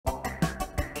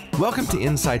Welcome to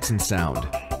Insights in Sound,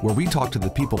 where we talk to the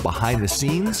people behind the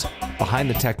scenes, behind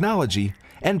the technology,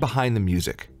 and behind the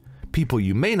music. People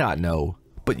you may not know,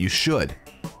 but you should.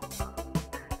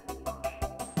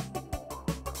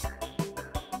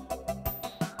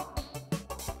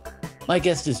 My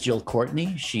guest is Jill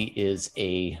Courtney. She is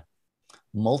a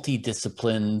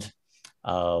multidisciplined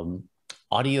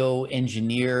audio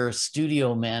engineer,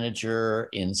 studio manager,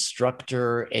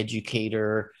 instructor,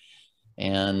 educator,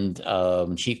 and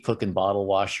chief cook and bottle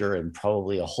washer, and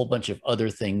probably a whole bunch of other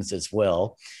things as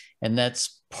well. And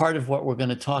that's part of what we're going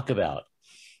to talk about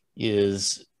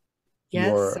is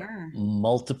your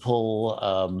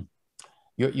multiple,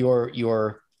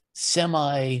 your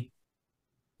semi,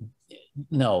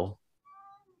 no,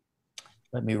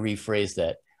 let me rephrase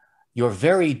that. Your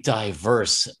very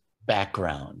diverse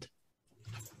background.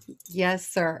 Yes,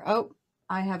 sir. Oh,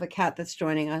 I have a cat that's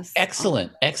joining us.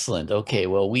 Excellent. Excellent. Okay.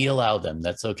 Well, we allow them.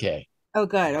 That's okay. Oh,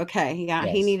 good. Okay. Yeah.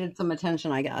 Yes. He needed some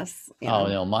attention, I guess. Oh,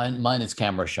 no, mine is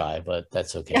camera shy, but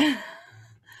that's okay.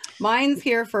 Mine's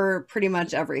here for pretty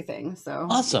much everything. So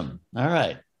awesome. All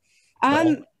right.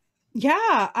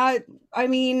 Yeah. I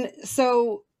mean,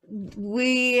 so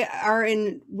we're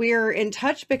in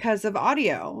touch because of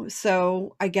audio.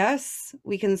 So I guess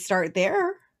we can start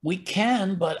there. We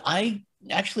can, but I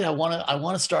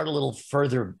want to start a little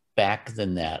further back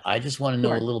than that. I just want to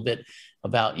know a little bit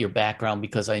about your background,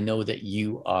 because I know that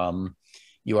you are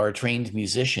a trained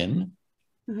musician,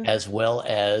 mm-hmm. as well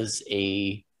as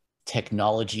a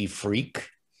technology freak.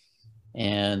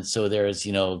 And so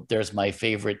there's my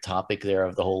favorite topic there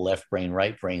of the whole left brain,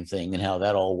 right brain thing and how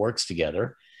that all works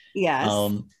together. Yes.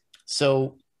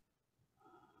 So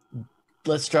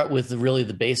let's start with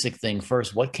the basic thing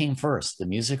first. What came first, the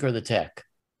music or the tech?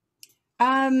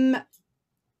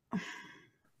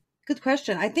 Good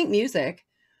question. I think music.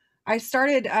 I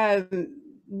started,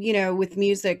 with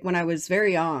music when I was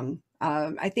very young.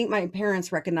 I think my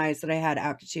parents recognized that I had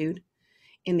aptitude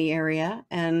in the area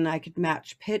and I could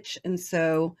match pitch. And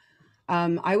so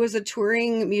I was a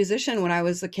touring musician when I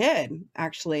was a kid,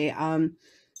 actually.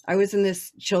 I was in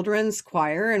this children's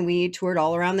choir and we toured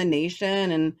all around the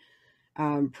nation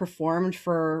and performed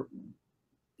for,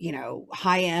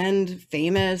 high-end,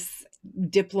 famous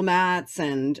diplomats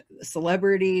and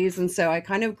celebrities. And so I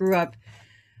kind of grew up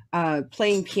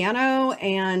playing piano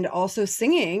and also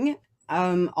singing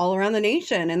all around the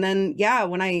nation. And then,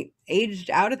 when I aged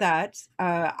out of that,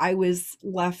 I was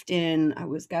left in,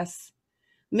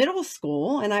 middle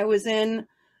school, and I was in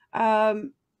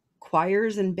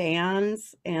choirs and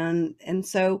bands. And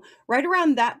so right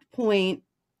around that point,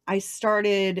 I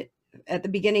started at the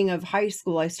beginning of high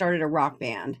school, I started a rock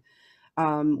band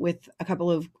with a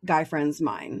couple of guy friends of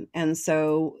mine. And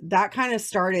so that kind of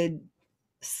started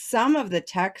some of the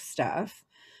tech stuff,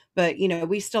 but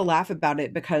we still laugh about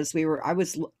it because I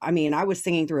was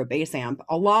singing through a bass amp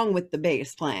along with the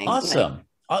bass playing. Awesome.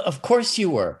 Of course you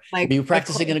were. Were you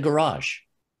practicing in a garage?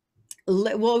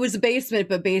 Well, it was a basement,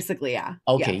 but basically, yeah.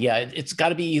 Okay. Yeah. It's got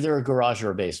to be either a garage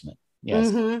or a basement. Yes.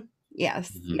 Mm-hmm.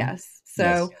 Yes. Mm-hmm. Yes.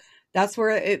 So that's where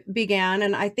it began.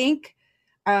 And I think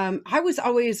I was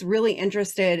always really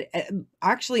interested.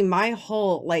 Actually, my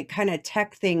whole kind of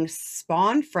tech thing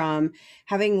spawned from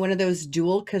having one of those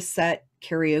dual cassette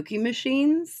karaoke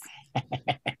machines.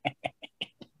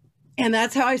 And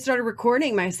that's how I started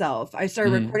recording myself. I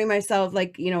started recording myself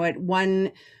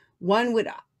at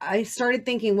I started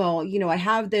thinking, well, I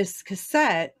have this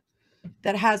cassette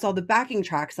that has all the backing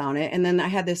tracks on it. And then I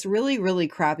had this really, really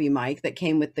crappy mic that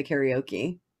came with the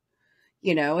karaoke.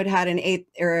 It had an 1/8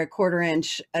 or a 1/4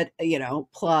 inch,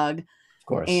 plug. Of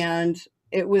course. And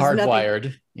it was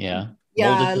hardwired. Yeah.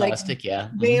 Molded plastic.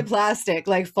 Made plastic,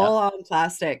 full on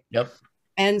plastic. Yep.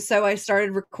 And so I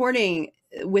started recording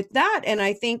with that. And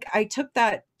I think I took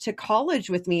that to college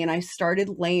with me and I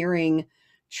started layering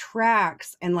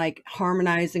tracks and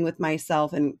harmonizing with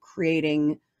myself and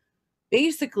creating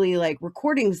basically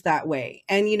recordings that way.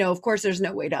 And, of course, there's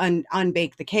no way to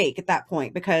unbake the cake at that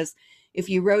point, because if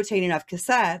you rotate enough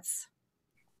cassettes,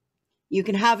 you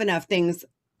can have enough things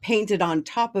painted on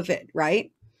top of it,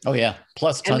 right? Oh, yeah.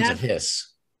 Plus tons of hiss.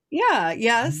 Yeah.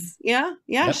 Yes. Mm-hmm. Yeah.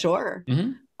 Yep. Sure.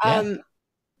 Mm-hmm. Yeah.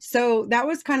 So that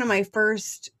was kind of my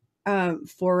first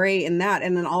foray in that.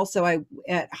 And then also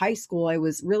at high school, I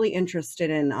was really interested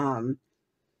in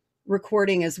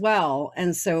recording as well.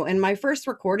 And my first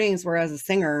recordings were as a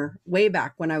singer way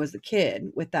back when I was a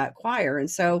kid with that choir.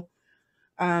 And so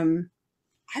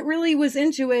I really was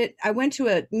into it. I went to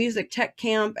a music tech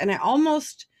camp and I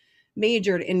almost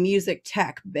majored in music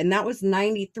tech, and that was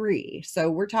 93. So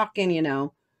we're talking,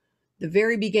 the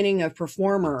very beginning of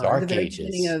Performer, Dark the very ages.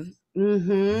 beginning of,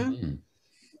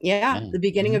 Yeah, the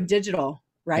beginning of digital,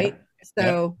 right?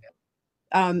 So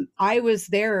I was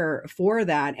there for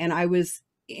that, and I was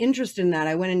interested in that.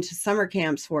 I went into summer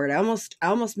camps for it. I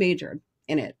almost majored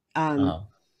in it.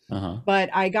 But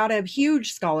I got a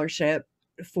huge scholarship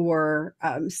for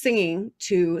singing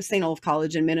to St. Olaf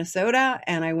College in Minnesota,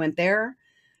 and I went there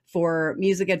for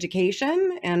music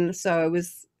education. And so I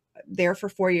was there for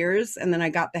 4 years, and then I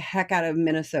got the heck out of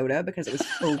Minnesota because it was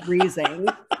freezing.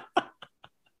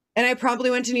 And I promptly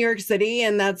went to New York City,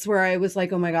 and that's where I was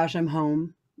like, oh my gosh, I'm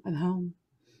home. I'm home.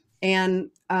 And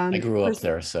I grew up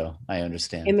there, so I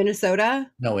understand. In Minnesota?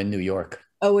 No, in New York.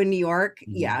 Oh, in New York?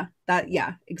 Yeah,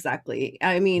 exactly.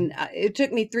 I mean, it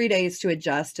took me 3 days to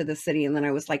adjust to the city, and then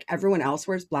I was like, everyone else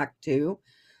wears black too.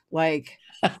 Like,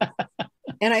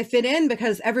 and I fit in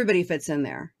because everybody fits in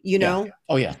there, you know?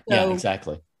 Oh yeah, so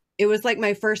exactly. It was like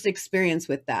my first experience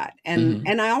with that. And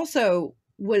and I also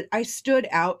I stood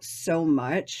out so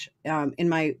much in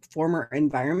my former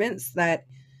environments that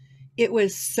it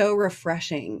was so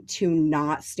refreshing to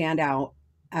not stand out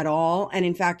at all. And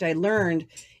in fact, I learned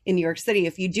in New York City,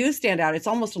 if you do stand out, it's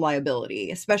almost a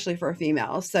liability, especially for a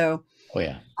female. So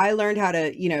I learned how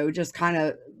to, you know, just kind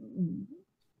of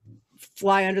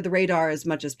fly under the radar as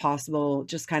much as possible,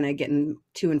 just kind of getting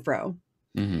to and fro.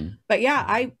 But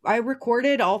yeah, I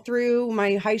recorded all through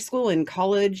my high school and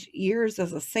college years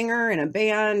as a singer in a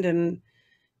band, and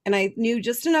I knew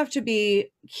just enough to be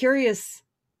curious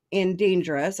and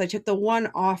dangerous. I took the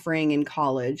one offering in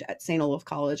college at St. Olaf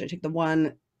College. I took the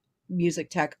one music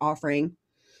tech offering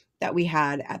that we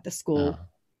had at the school.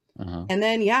 And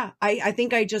then, I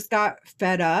think I just got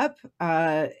fed up.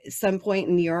 Some point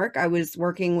in New York, I was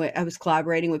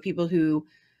collaborating with people who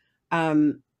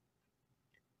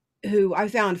I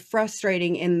found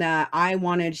frustrating in that I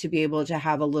wanted to be able to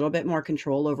have a little bit more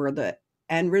control over the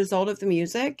end result of the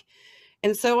music.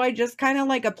 And so I just kind of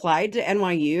like applied to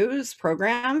NYU's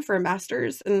program for a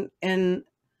master's, and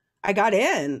I got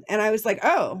in, and I was like,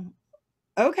 oh,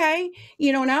 okay.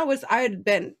 You know, and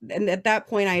at that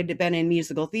point I had been in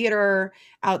musical theater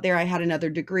out there. I had another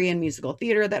degree in musical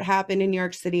theater that happened in New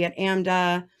York City at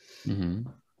AMDA. And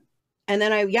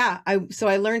then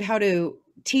I learned how to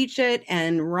teach it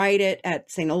and write it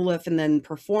at St. Olaf, and then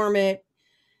perform it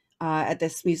at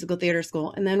this musical theater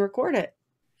school, and then record it.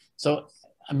 So,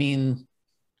 I mean,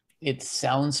 it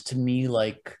sounds to me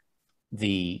like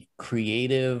the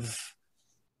creative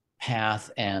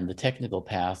path and the technical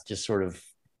path just sort of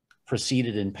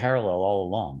proceeded in parallel all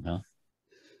along, huh?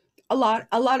 A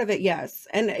lot of it, yes.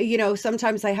 And you know,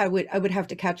 sometimes I would have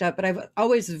to catch up, but I've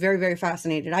always very, very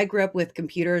fascinated. I grew up with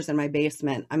computers in my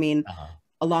basement. I mean,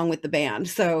 along with the band.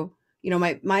 So, you know,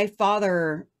 my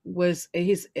father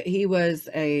he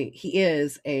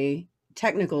is a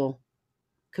technical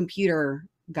computer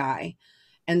guy.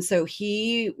 And so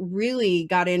he really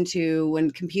got into when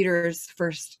computers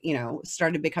first, you know,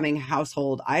 started becoming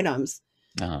household items.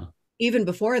 Even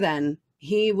before then,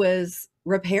 he was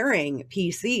repairing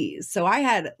PCs. So I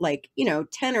had like, you know,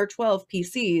 10 or 12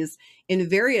 PCs in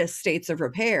various states of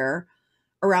repair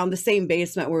around the same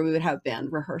basement where we would have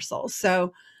band rehearsals.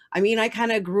 So, I mean, I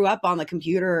kind of grew up on the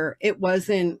computer. It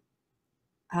wasn't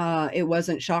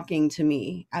shocking to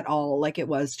me at all, like it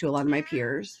was to a lot of my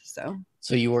peers.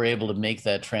 So you were able to make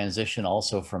that transition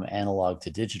also from analog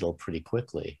to digital pretty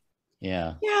quickly.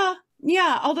 Yeah.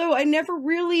 Although I never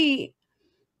really,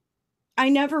 I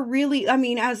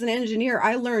mean, as an engineer,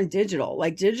 I learned digital.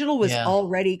 Like digital was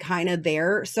already kind of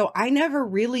there. So I never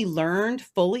really learned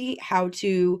fully how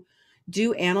to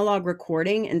do analog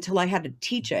recording until I had to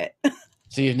teach it.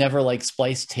 So you've never like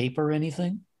spliced tape or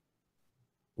anything?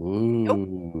 Ooh.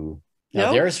 Nope.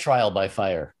 Now there's trial by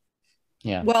fire.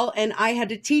 Yeah. Well, and I had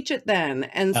to teach it then.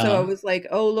 And so I was like,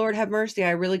 oh, Lord have mercy.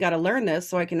 I really got to learn this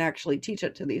so I can actually teach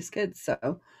it to these kids.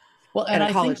 So, well, and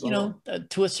I think, you know,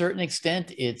 to a certain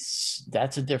extent,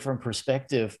 that's a different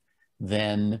perspective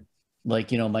than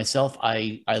like, you know, myself,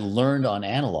 I learned on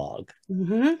analog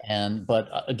but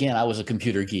again, I was a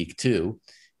computer geek too.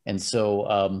 And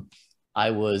so I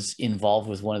was involved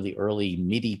with one of the early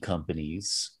MIDI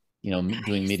companies, you know,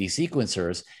 doing MIDI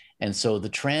sequencers. And so the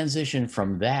transition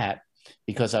from that,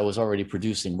 because I was already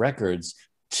producing records,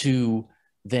 to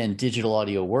then digital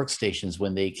audio workstations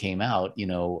when they came out, you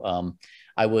know,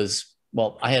 I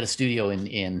had a studio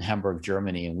in Hamburg,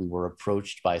 Germany, and we were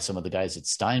approached by some of the guys at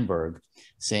Steinberg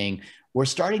saying, we're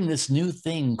starting this new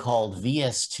thing called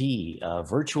VST,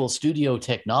 Virtual Studio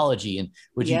Technology, and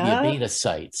would you be a beta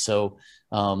site? So,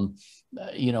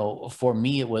 you know, for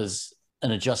me, it was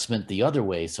an adjustment the other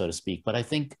way, so to speak. But I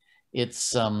think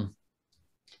it's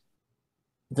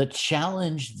the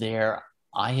challenge there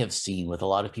I have seen with a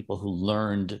lot of people who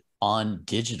learned on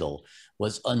digital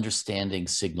was understanding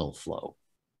signal flow,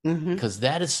 because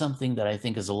that is something that I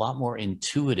think is a lot more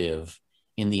intuitive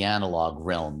in the analog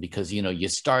realm, because, you know, you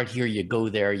start here, you go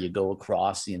there, you go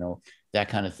across, you know, that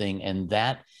kind of thing. And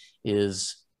that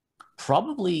is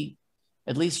probably,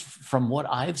 at least from what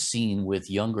I've seen with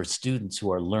younger students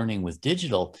who are learning with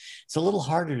digital, it's a little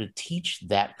harder to teach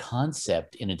that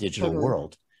concept in a digital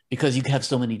world, because you have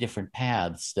so many different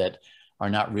paths that are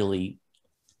not really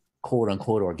quote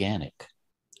unquote organic.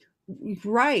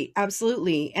 Right.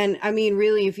 Absolutely. And I mean,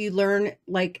 really, if you learn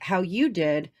like how you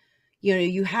did, you know,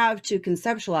 you have to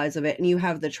conceptualize of it, and you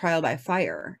have the trial by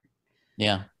fire.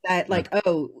 Yeah. That like,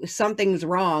 oh, something's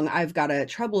wrong, I've got to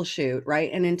troubleshoot.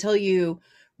 Right. And until you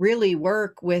really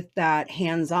work with that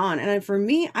hands-on. And for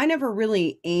me, I never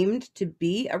really aimed to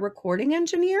be a recording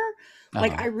engineer.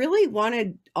 Like I really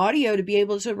wanted audio to be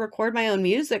able to record my own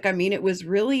music. I mean, it was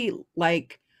really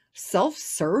like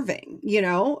self-serving, you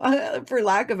know, for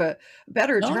lack of a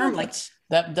better term. Like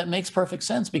that makes perfect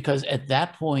sense, because at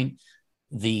that point,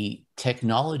 the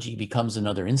technology becomes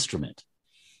another instrument.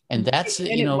 And that's,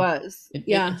 you know, it's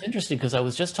interesting, because I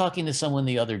was just talking to someone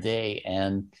the other day,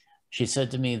 and she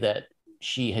said to me that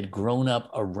she had grown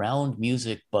up around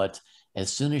music, but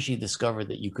as soon as she discovered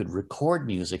that you could record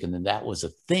music and then that was a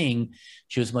thing,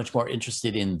 she was much more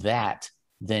interested in that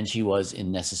than she was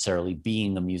in necessarily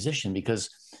being a musician. Because,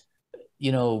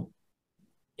 you know,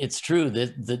 it's true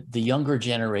that the younger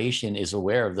generation is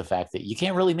aware of the fact that you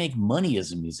can't really make money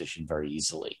as a musician very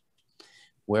easily.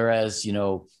 Whereas, you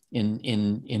know,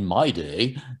 in my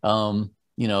day,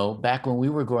 you know, back when we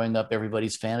were growing up,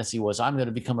 everybody's fantasy was, I'm going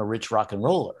to become a rich rock and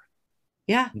roller.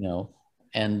 Yeah. You know,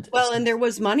 and well, and there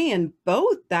was money in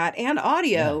both that and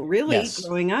audio, really,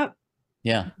 growing up.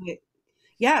 Yeah.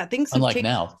 Yeah. Things unlike have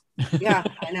now. Yeah,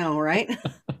 I know, right?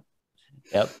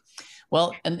 Yep.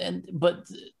 Well, but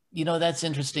you know, that's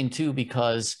interesting too,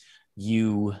 because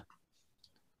you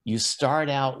start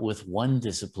out with one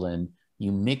discipline,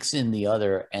 you mix in the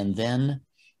other, and then,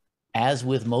 as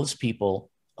with most people,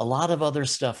 a lot of other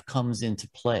stuff comes into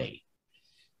play.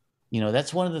 You know,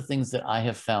 that's one of the things that I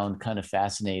have found kind of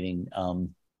fascinating.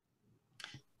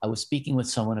 I was speaking with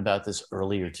someone about this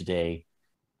earlier today.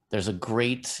 There's a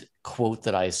great quote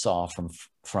that I saw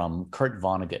from Kurt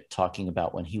Vonnegut, talking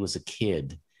about when he was a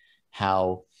kid,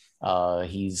 how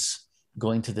he's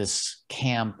going to this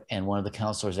camp, and one of the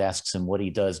counselors asks him what he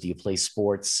does. Do you play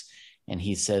sports? And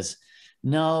he says,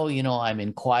 no, you know, I'm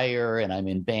in choir and I'm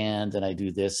in band and I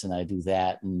do this and I do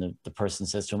that. And the person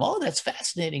says to him, oh, that's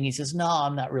fascinating. He says, no,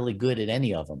 I'm not really good at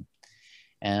any of them.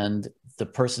 And the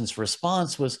person's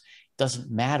response was, doesn't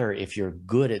matter if you're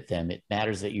good at them. It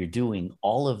matters that you're doing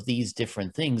all of these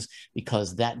different things,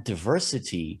 because that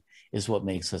diversity is what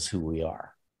makes us who we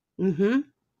are. Mm-hmm.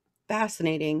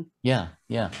 Fascinating. Yeah.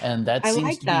 Yeah. And that I seems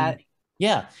like to that. be,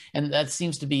 yeah. And that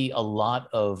seems to be a lot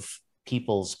of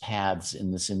people's paths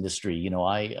in this industry. You know,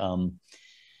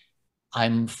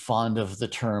 I'm fond of the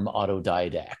term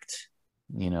autodidact,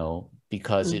 you know,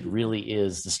 because it really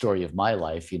is the story of my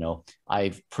life. You know,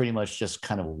 I've pretty much just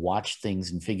kind of watched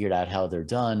things and figured out how they're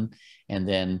done, and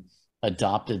then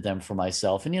adopted them for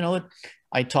myself. And, you know,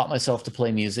 I taught myself to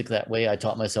play music that way. I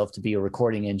taught myself to be a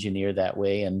recording engineer that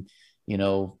way, and, you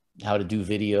know, how to do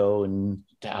video and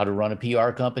how to run a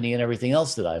PR company and everything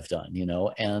else that I've done, you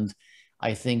know. And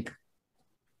I think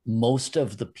most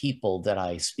of the people that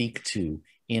I speak to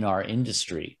in our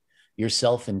industry,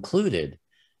 yourself included,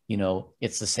 you know,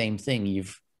 it's the same thing.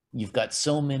 You've got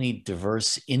so many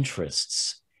diverse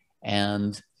interests,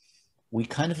 and we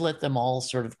kind of let them all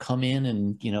sort of come in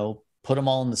and, you know, put them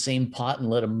all in the same pot and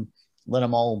let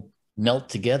them all melt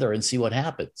together and see what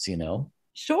happens, you know?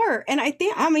 Sure. And I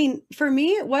think, I mean, for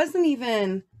me, it wasn't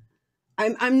even,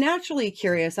 I'm naturally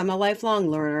curious. I'm a lifelong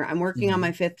learner. I'm working on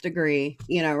my 5th degree,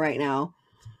 you know, right now.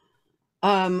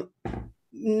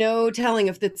 No telling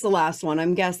if it's the last one.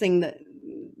 I'm guessing that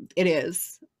it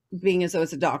is, being as though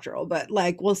it's a doctoral, but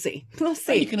like, we'll see. We'll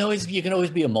see. You can always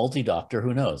be a multi-doctor.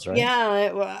 Who knows, right?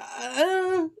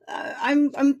 Yeah.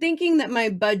 I'm thinking that my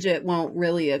budget won't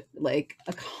really like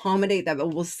accommodate that, but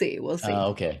we'll see. We'll see.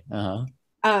 Okay.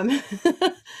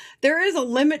 There is a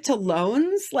limit to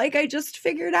loans, like I just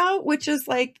figured out, which is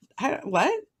like,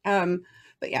 what? But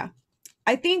yeah,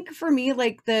 I think for me,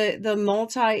 like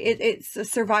it's a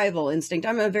survival instinct.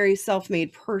 I'm a very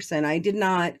self-made person. I did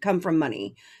not come from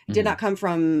money. I did not come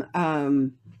from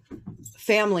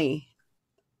family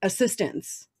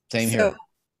assistance. Same here.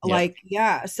 Like,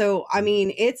 yeah. So, I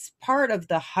mean, it's part of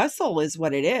the hustle is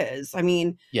what it is. I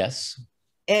mean, yes.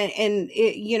 And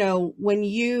it, you know,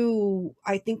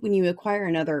 I think when you acquire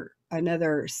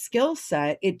another skill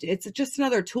set, it's just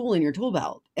another tool in your tool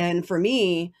belt. And for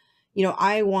me,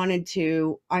 I wanted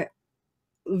to, I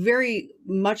very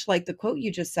much like the quote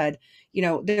you just said,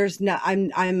 there's no,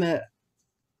 I'm a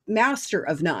master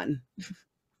of none.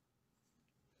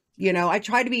 I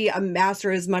try to be a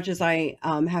master as much as I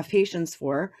have patience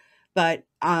for, but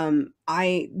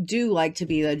I do like to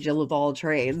be the Jill of all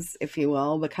trades, if you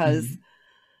will, because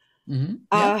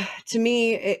to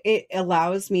me, it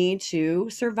allows me to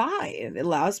survive. It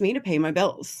allows me to pay my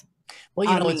bills.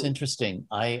 Well, it's interesting.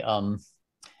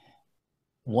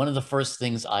 One of the first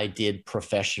things I did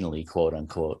professionally, quote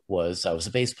unquote, was I was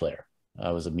a bass player.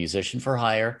 I was a musician for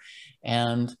hire.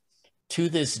 And to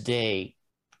this day,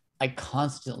 I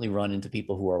constantly run into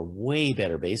people who are way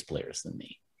better bass players than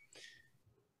me.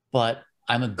 But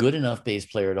I'm a good enough bass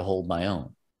player to hold my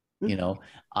own.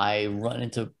 I run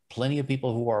into plenty of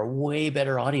people who are way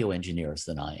better audio engineers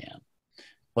than I am.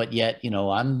 But yet,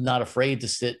 I'm not afraid to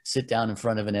sit down in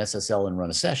front of an SSL and run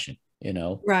a session,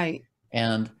 Right.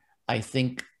 And I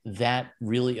think that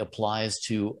really applies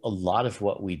to a lot of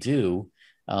what we do.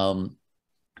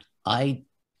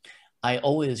 I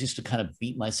always used to kind of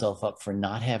beat myself up for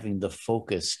not having the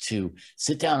focus to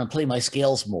sit down and play my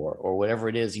scales more or whatever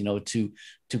it is,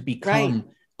 to become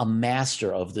a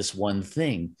master of this one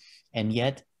thing. And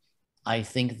yet I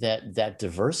think that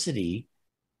diversity,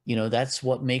 that's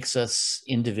what makes us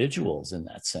individuals in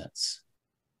that sense.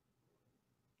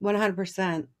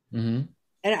 100%.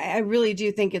 And I really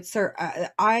do think it's,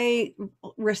 I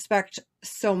respect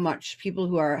so much people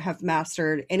who have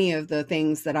mastered any of the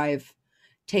things that I've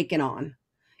taken on,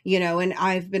 and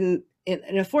I've been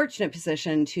in a fortunate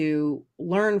position to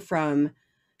learn from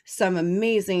some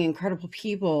amazing, incredible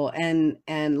people and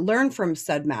learn from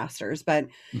stud masters. But,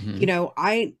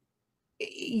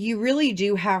 you really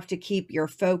do have to keep your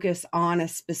focus on a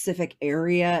specific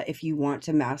area if you want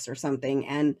to master something.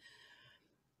 And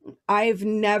I've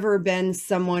never been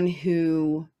someone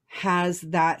who has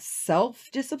that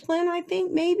self-discipline, I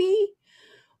think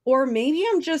or maybe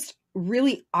I'm just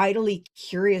really idly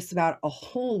curious about a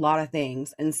whole lot of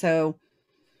things. And so,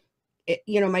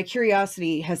 my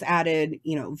curiosity has added,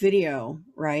 video,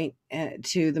 right,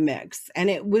 to the mix. And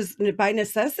it was by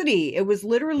necessity. It was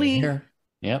literally,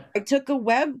 I took a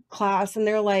web class and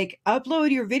they're like, upload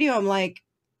your video. I'm like,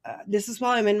 this is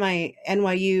while I'm in my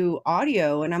NYU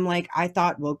audio. And I'm like, I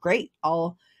thought, well, great.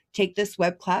 I'll take this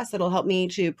web class. It'll help me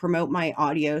to promote my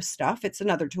audio stuff. It's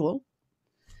another tool.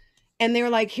 And they were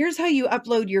like, here's how you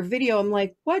upload your video. I'm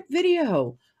like, what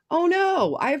video? Oh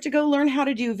no, I have to go learn how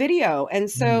to do video. And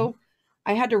so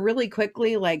I had to really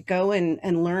quickly go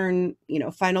and learn,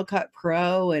 Final Cut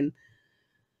Pro and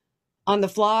on the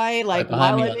fly, right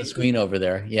behind me on the screen over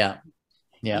there. Yeah.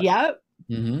 Yep.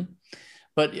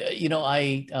 But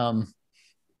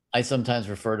I sometimes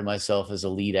refer to myself as a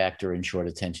lead actor in short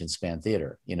attention span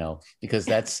theater, because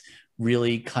that's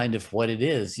really kind of what it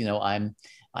is.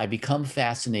 I become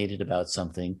fascinated about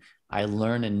something. I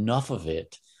learn enough of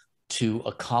it to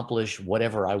accomplish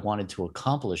whatever I wanted to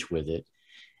accomplish with it.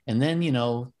 And then,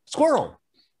 squirrel,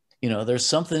 there's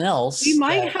something else. You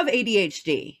might have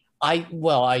ADHD.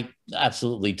 I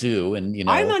absolutely do. And,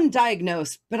 I'm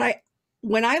undiagnosed, but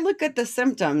when I look at the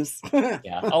symptoms.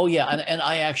 Yeah. Oh yeah. And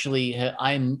I actually,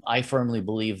 I firmly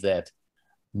believe that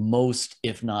most,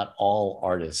 if not all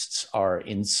artists are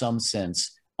in some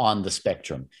sense on the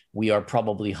spectrum. We are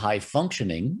probably high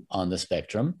functioning on the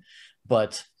spectrum,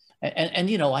 but, and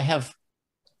I have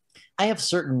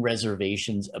certain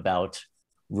reservations about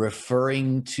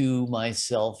referring to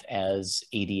myself as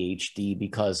ADHD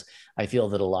because I feel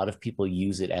that a lot of people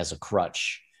use it as a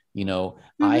crutch.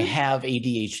 I have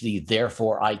ADHD,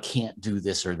 therefore I can't do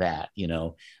this or that,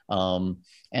 so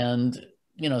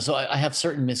I have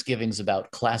certain misgivings about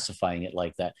classifying it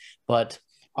like that. But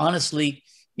honestly,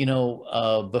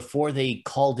 before they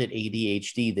called it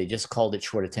ADHD, they just called it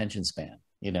short attention span,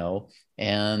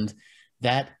 and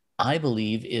that I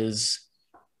believe is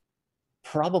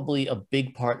probably a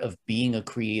big part of being a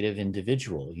creative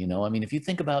individual. If you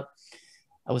think about,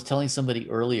 I was telling somebody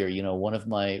earlier, one of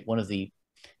the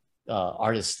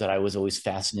artists that I was always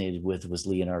fascinated with was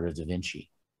Leonardo da Vinci,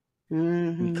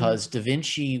 because da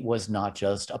Vinci was not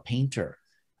just a painter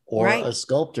or a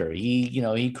sculptor.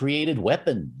 He created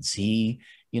weapons. He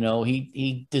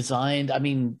designed,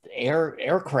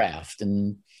 aircraft,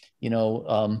 and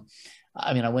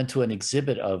I went to an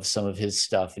exhibit of some of his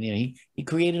stuff, and he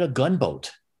created a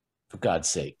gunboat, for God's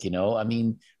sake.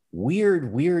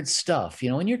 Weird stuff.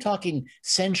 And you're talking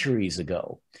centuries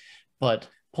ago, but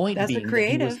point being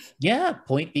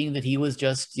that he was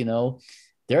just,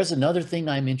 there's another thing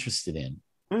I'm interested in.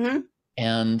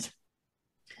 And,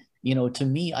 to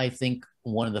me, I think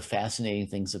one of the fascinating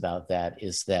things about that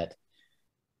is that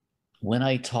when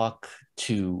I talk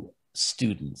to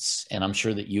students, and I'm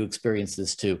sure that you experience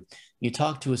this too, you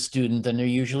talk to a student and they're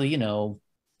usually,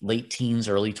 late teens,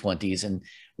 early 20s. And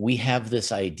we have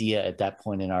this idea at that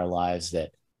point in our lives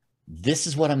that this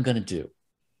is what I'm going to do.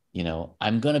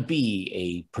 I'm going to be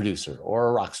a producer or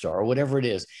a rock star or whatever it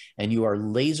is. And you are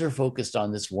laser focused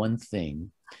on this one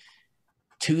thing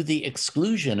to the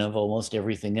exclusion of almost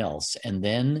everything else. And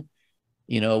then,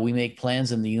 we make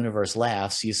plans and the universe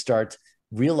laughs. You start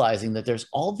realizing that there's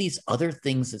all these other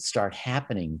things that start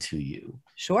happening to you.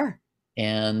 Sure.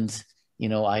 And,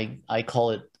 I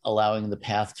call it allowing the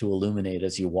path to illuminate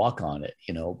as you walk on it,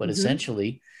 but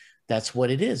essentially that's what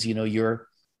it is. You're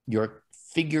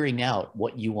figuring out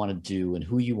what you want to do and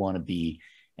who you want to be.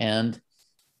 And,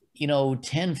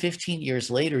 10, 15 years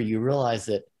later, you realize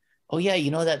that, oh yeah,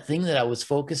 that thing that I was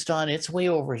focused on, it's way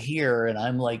over here. And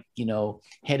I'm like,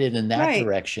 headed in that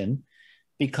direction,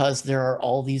 because there are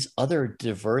all these other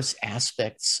diverse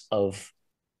aspects of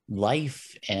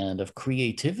life and of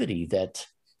creativity that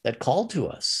call to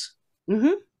us.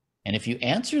 Mm-hmm. And if you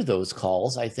answer those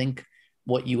calls, I think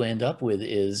what you end up with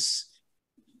is,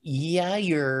 yeah,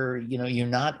 you're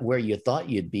not where you thought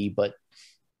you'd be, but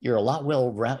you're a lot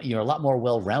more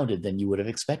well-rounded than you would have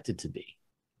expected to be.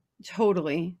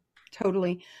 Totally.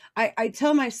 I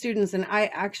tell my students, and I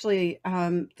actually,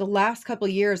 the last couple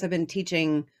of years I've been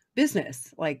teaching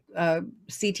business, like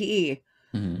CTE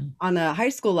on a high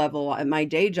school level at my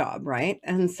day job. Right.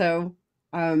 And so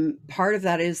part of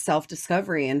that is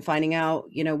self-discovery and finding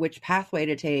out, which pathway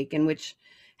to take and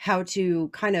how to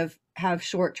kind of have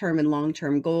short-term and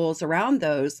long-term goals around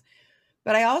those.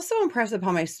 But I also impress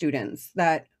upon my students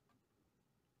that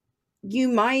you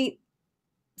might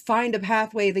find a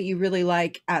pathway that you really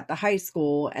like at the high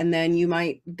school, and then you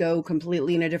might go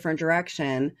completely in a different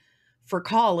direction for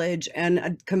college and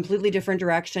a completely different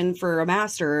direction for a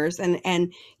master's. And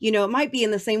it might be in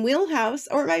the same wheelhouse,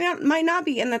 or it might not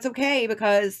be. And that's okay,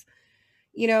 because,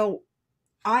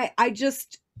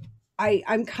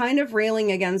 I'm kind of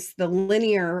railing against the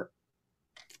linear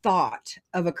thought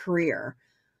of a career.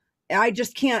 I've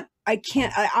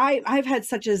had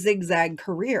such a zigzag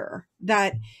career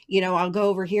that, I'll go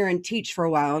over here and teach for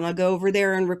a while, and I'll go over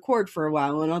there and record for a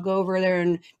while, and I'll go over there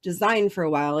and design for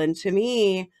a while. And to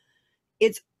me,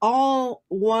 it's all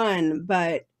one.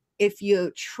 But if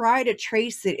you try to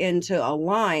trace it into a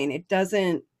line, it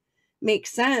doesn't make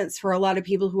sense for a lot of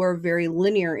people who are very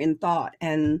linear in thought.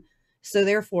 And so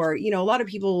therefore, a lot of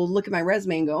people will look at my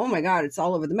resume and go, oh my God, it's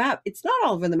all over the map. It's not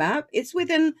all over the map. It's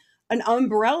within an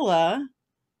umbrella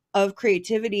of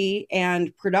creativity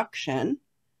and production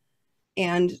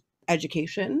and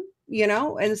education,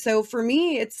 And so for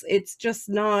me, it's just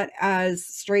not as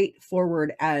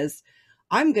straightforward as,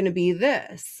 I'm going to be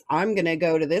this. I'm going to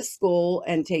go to this school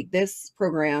and take this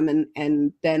program,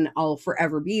 and then I'll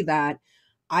forever be that.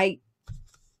 I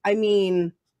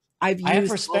mean, I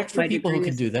have respect for people who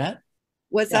can do that.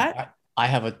 What's that? I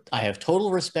have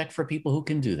total respect for people who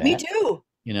can do that. Me too.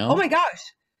 Oh my gosh.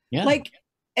 Yeah.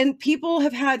 And people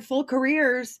have had full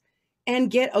careers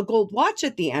and get a gold watch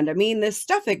at the end. I mean, this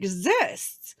stuff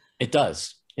exists. It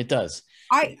does.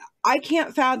 I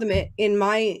can't fathom it in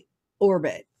my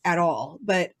orbit at all.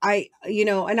 But I've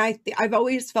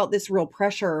always felt this real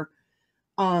pressure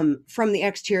from the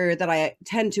exterior that I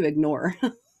tend to ignore.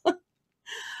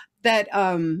 That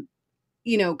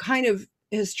kind of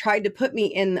has tried to put me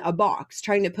in a box,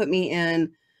 trying to put me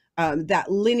in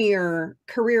that linear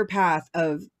career path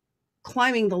of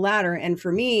climbing the ladder. And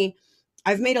for me,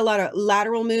 I've made a lot of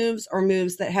lateral moves, or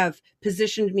moves that have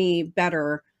positioned me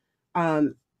better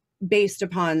based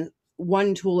upon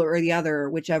one tool or the other,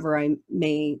 whichever I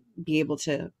may be able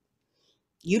to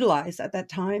utilize at that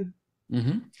time.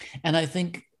 Mm-hmm. And I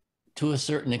think to a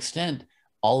certain extent,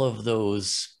 all of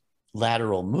those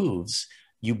lateral moves,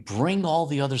 you bring all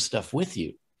the other stuff with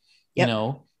you. Yep.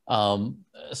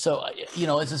 So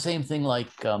it's the same thing. Like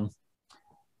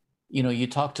you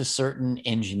talk to certain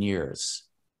engineers,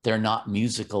 they're not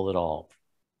musical at all.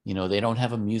 They don't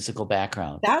have a musical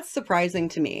background. That's surprising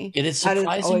to me. It is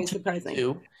surprising to me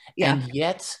too. Yeah. And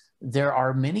yet there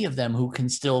are many of them who can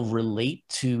still relate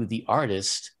to the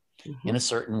artist in a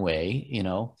certain way,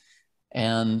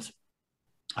 and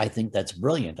I think that's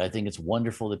brilliant. I think it's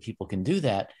wonderful that people can do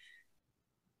that.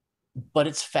 But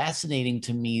it's fascinating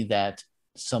to me that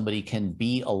somebody can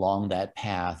be along that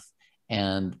path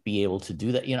and be able to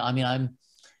do that.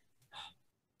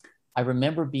 I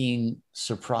remember being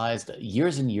surprised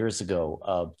years and years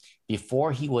ago,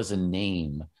 before he was a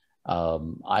name.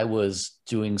 I was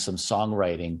doing some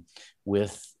songwriting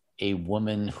with a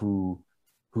woman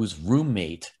whose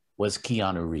roommate was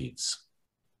Keanu Reeves.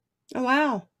 Oh,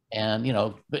 wow. And,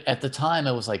 but at the time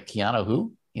I was like, Keanu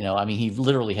who? I mean, he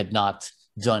literally had not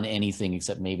done anything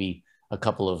except maybe a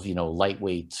couple of,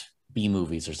 lightweight B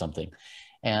movies or something.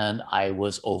 And I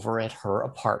was over at her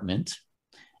apartment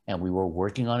and we were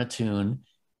working on a tune.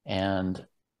 And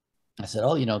I said,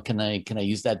 oh, can I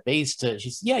use that bass to, she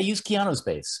said, yeah, use Keanu's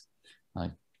bass. I'm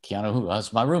like, Keanu who?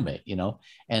 That's my roommate,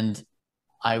 And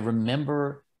I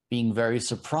remember being very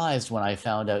surprised when I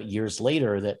found out years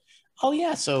later that, oh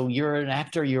yeah, so you're an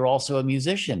actor, you're also a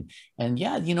musician. And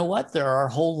yeah, you know what? There are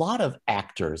a whole lot of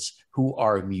actors who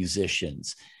are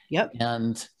musicians. Yep.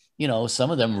 And some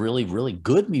of them really, really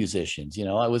good musicians.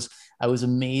 I was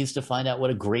amazed to find out what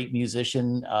a great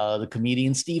musician the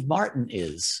comedian Steve Martin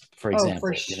is, for example. Oh,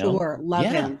 for sure. Love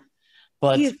him.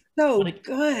 But he is so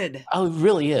good. Oh, it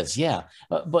really is. Yeah.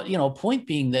 But point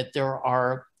being that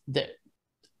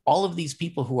all of these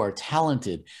people who are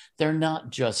talented, they're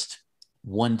not just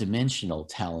one-dimensional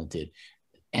talented.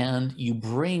 And you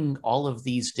bring all of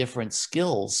these different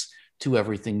skills to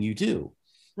everything you do.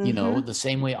 The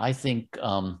same way I think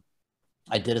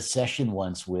I did a session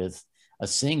once with a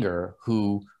singer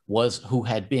who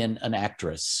had been an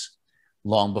actress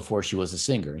long before she was a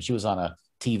singer, and she was on a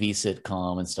TV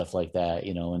sitcom and stuff like that,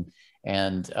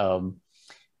 and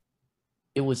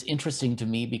it was interesting to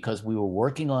me because we were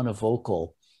working on a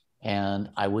vocal, and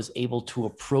I was able to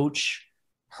approach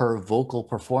her vocal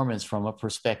performance from a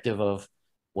perspective of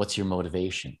what's your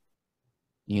motivation,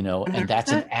 and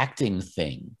that's an acting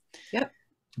thing. Yep.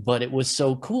 But it was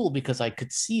so cool because I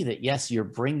could see that, yes, you're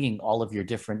bringing all of your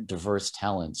different diverse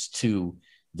talents to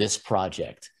this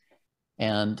project.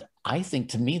 And I think,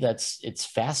 to me, it's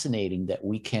fascinating that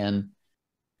we can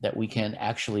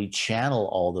actually channel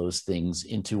all those things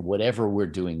into whatever we're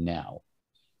doing now.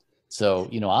 So,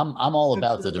 I'm all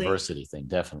about the diversity thing,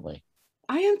 definitely.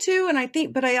 I am too. And I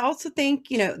also think,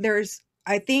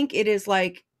 I think it is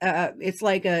like, it's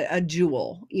like a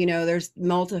jewel, there's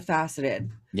multifaceted.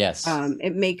 Yes.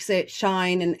 It makes it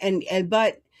shine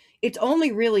but it's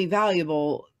only really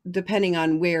valuable depending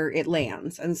on where it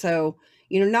lands. And so,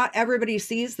 not everybody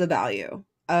sees the value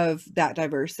of that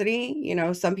diversity.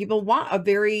 Some people want a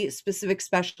very specific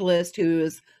specialist who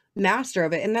is master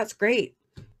of it, and that's great.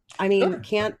 I mean,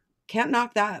 sure. Can't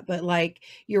knock that, but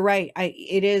you're right.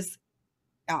 I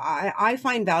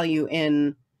find value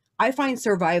I find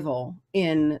survival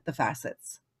in the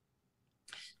facets.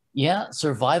 Yeah,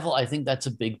 survival, I think that's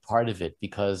a big part of it,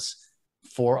 because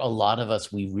for a lot of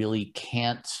us, we really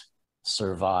can't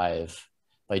survive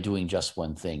by doing just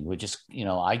one thing. We just,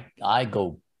 I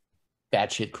go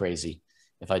batshit crazy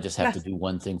if I just have to do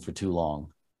one thing for too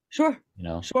long. Sure.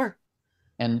 Sure.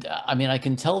 And I mean, I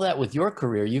can tell that with your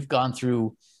career, you've gone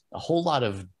through a whole lot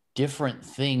of different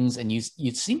things, and you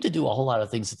seem to do a whole lot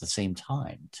of things at the same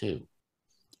time too.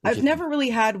 I've never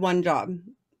really had one job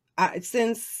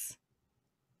since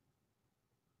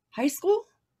high school.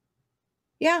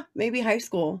 Yeah, maybe high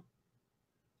school.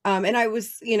 And I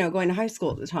was, going to high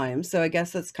school at the time, so I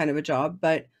guess that's kind of a job.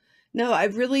 But no,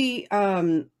 I've really,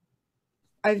 I've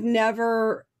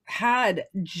never had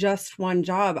just one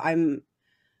job.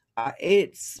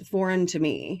 It's foreign to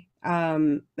me.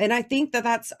 And I think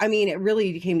it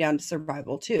really came down to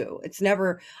survival too.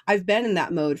 I've been in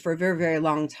that mode for a very, very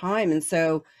long time. And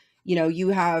so,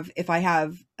 if I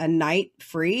have a night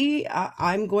free,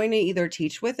 I'm going to either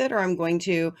teach with it, or I'm going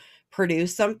to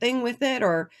produce something with it,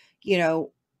 or,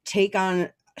 take on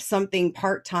something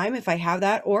part-time if I have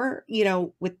that, or,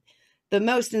 with the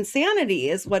most insanity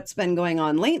is what's been going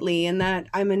on lately, in that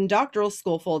I'm in doctoral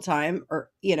school full-time, or,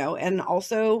 and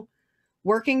also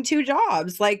working 2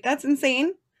 jobs. That's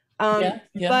insane. Yeah.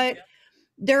 But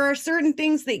there are certain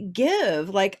things that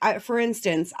give, for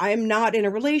instance, I'm not in a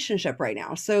relationship right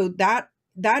now. So that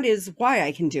is why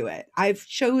I can do it. I've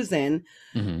chosen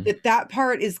that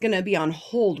part is going to be on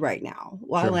hold right now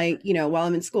while while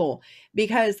I'm in school,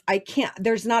 because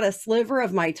there's not a sliver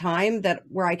of my time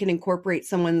where I can incorporate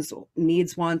someone's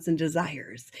needs, wants, and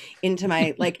desires into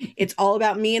my, it's all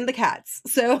about me and the cats.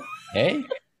 So, hey,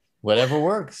 whatever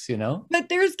works, but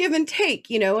there's give and take,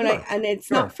 and sure. And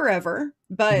it's not forever,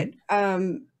 but,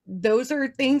 those are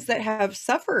things that have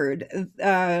suffered.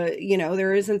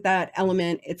 There isn't that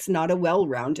element. It's not a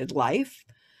well-rounded life.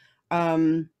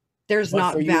 There's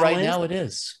not for you balance. Right now it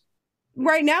is.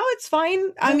 Right now it's fine.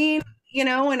 Yeah. I mean,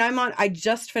 and I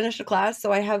just finished a class,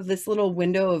 so I have this little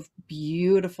window of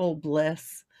beautiful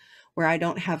bliss where I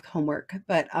don't have homework,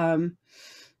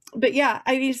 but yeah,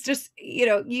 it's just,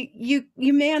 you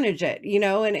manage it, and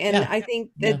yeah. I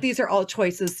think that these are all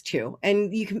choices too.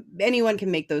 And anyone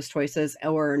can make those choices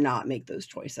or not make those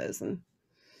choices. And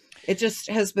it just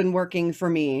has been working for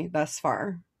me thus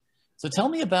far. So tell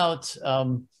me about,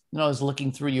 I was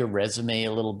looking through your resume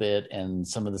a little bit and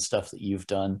some of the stuff that you've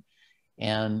done.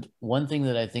 And one thing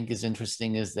that I think is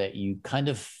interesting is that you kind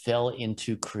of fell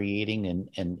into creating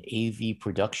an AV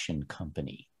production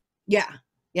company. Yeah.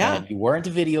 Yeah. And you weren't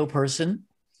a video person.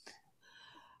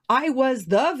 I was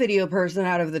the video person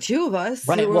out of the two of us.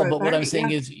 Right. Well, but what I'm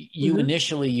saying is you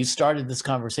initially, you started this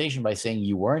conversation by saying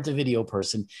you weren't a video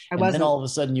person. And then all of a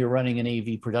sudden you're running an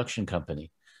AV production company.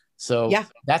 So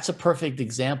that's a perfect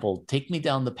example. Take me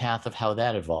down the path of how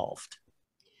that evolved.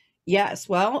 Yes.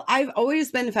 Well, I've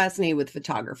always been fascinated with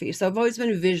photography. So I've always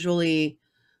been visually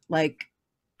like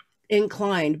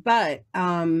inclined, but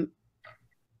I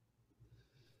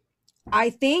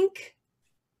think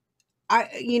my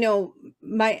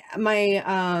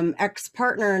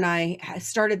ex-partner and I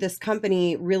started this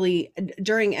company really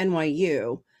during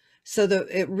NYU. So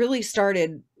it really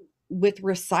started with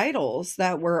recitals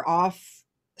that were off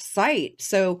site.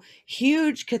 So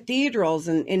huge cathedrals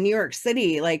in New York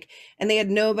City, and they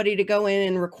had nobody to go in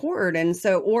and record. And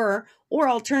so, or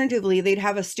alternatively, they'd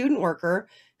have a student worker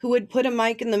who would put a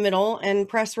mic in the middle and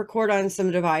press record on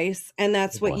some device. And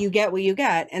that's what you get.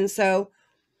 And so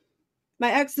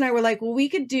my ex and I were like, well, we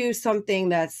could do something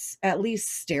that's at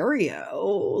least stereo.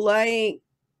 Like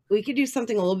we could do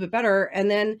something a little bit better. And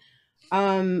then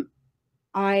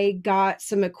I got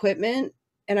some equipment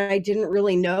and I didn't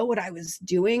really know what I was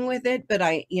doing with it. But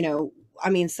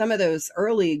some of those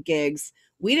early gigs,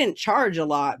 we didn't charge a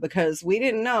lot because we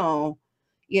didn't know,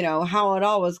 how it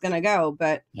all was going to go.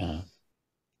 But,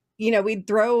 we'd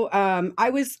throw,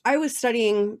 I was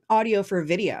studying audio for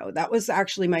video. That was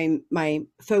actually my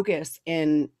focus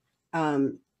in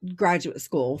graduate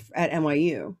school at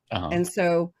NYU. And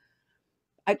so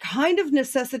I kind of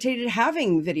necessitated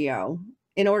having video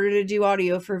in order to do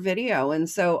audio for video. And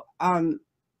so,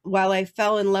 while I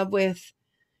fell in love with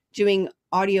doing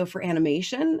audio for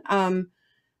animation,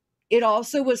 it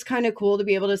also was kind of cool to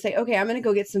be able to say, okay, I'm going to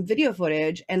go get some video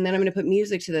footage and then I'm going to put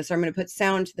music to this, or I'm going to put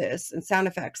sound to this and sound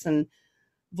effects and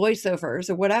voiceovers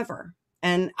or whatever.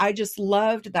 And I just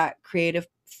loved that creative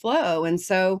flow. And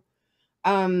so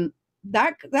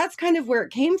that's kind of where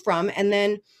it came from. And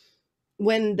then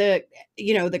when the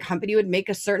company would make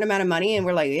a certain amount of money and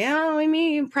we're like,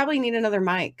 you probably need another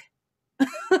mic.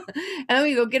 And then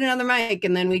we go get another mic,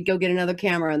 and then we go get another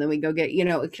camera, and then we go get,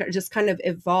 it just kind of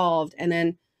evolved. And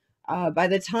then by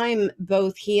the time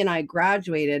both he and I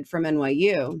graduated from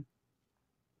NYU,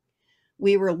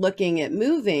 we were looking at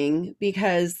moving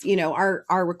because, our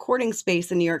recording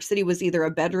space in New York City was either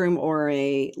a bedroom or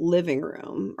a living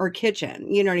room or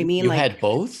kitchen. You know what I mean? You had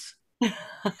both?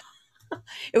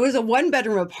 It was a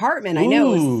 1-bedroom apartment. I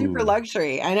know. It was super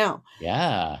luxury. I know.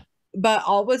 Yeah. But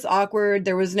all was awkward.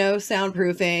 There was no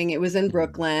soundproofing. It was in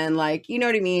Brooklyn. You know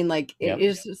what I mean?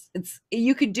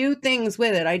 You could do things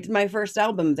with it. I did my first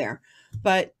album there,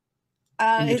 but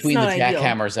in between it's not the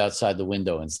jackhammers outside the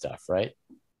window and stuff, right?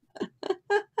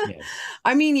 Yes.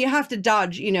 I mean, you have to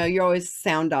dodge, you're always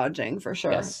sound dodging for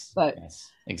sure. Yes. But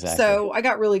exactly. So I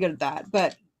got really good at that,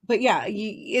 but yeah,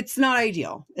 it's not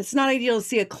ideal. It's not ideal to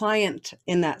see a client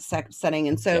in that setting.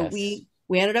 And so we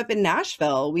ended up in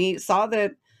Nashville. We saw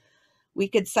that we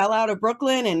could sell out of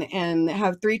Brooklyn and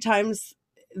have 3 times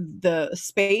the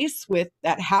space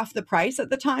at half the price at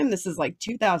the time. This is like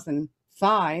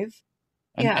 2005.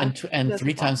 And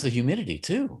 3 times the humidity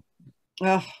too.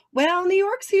 Oh, well, New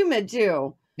York's humid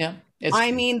too. Yeah.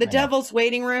 The Devil's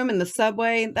Waiting Room and the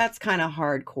subway, that's kind of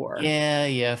hardcore.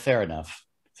 Yeah. Fair enough.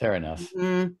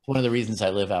 Mm-hmm. One of the reasons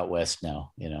I live out west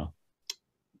now,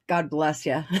 God bless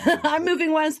you. I'm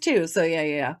moving west too. So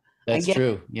yeah. That's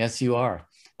true. Yes, you are.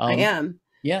 I am.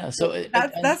 Yeah. So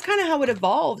that's kind of how it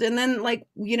evolved. And then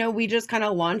we just kind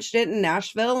of launched it in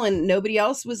Nashville, and nobody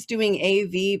else was doing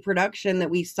AV production that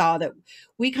we saw. That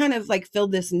we kind of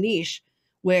filled this niche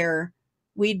where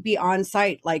we'd be on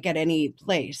site at any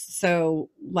place. So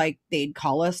they'd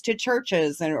call us to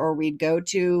churches or we'd go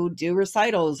to do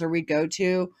recitals, or we'd go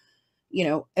to,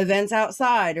 events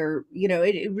outside, or,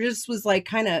 it just was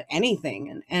kind of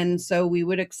anything. And so we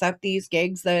would accept these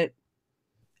gigs that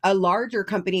a larger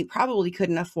company probably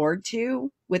couldn't afford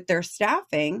to with their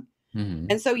staffing. Mm-hmm.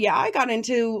 And so, I got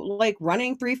into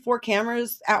running 3-4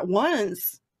 cameras at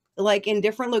once, in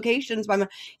different locations.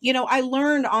 I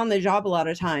learned on the job a lot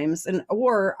of times,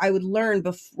 or I would learn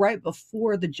right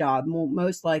before the job,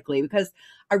 most likely, because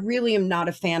I really am not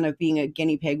a fan of being a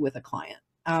guinea pig with a client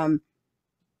at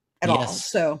all.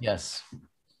 So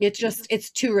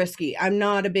it's too risky. I'm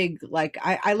not a big,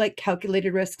 I like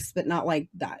calculated risks, but not like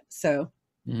that. So.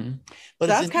 Mm-hmm. But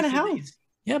so that's kind of how.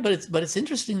 Yeah, but it's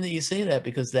interesting that you say that,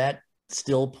 because that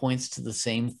still points to the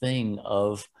same thing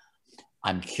of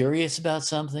I'm curious about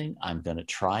something, I'm going to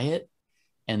try it,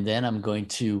 and then I'm going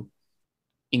to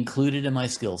include it in my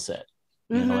skill set.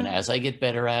 You know, and as I get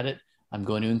better at it, I'm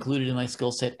going to include it in my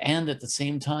skill set. And at the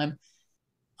same time,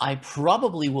 I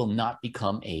probably will not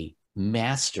become a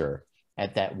master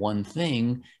at that one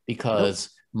thing, because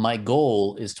my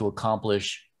goal is to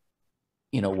accomplish,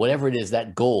 you know, whatever it is,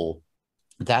 that goal.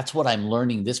 That's what I'm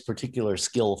learning this particular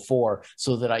skill for,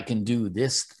 so that I can do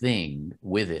this thing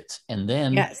with it. And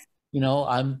then, you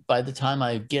know, by the time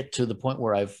I get to the point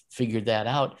where I've figured that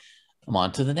out, I'm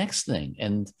on to the next thing.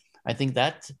 And I think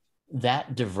that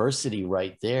diversity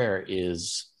right there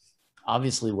is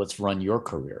obviously what's run your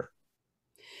career.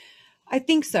 I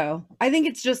think so. I think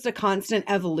it's just a constant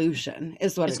evolution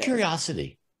is what it's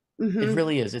curiosity. It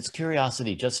really is. It's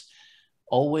curiosity. Just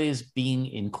always being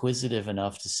inquisitive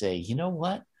enough to say, you know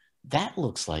what? That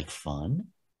looks like fun.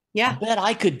 Yeah. I bet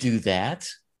I could do that.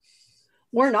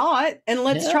 We're not. And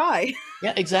let's try.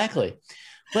 Yeah, exactly.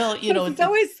 Well, you know,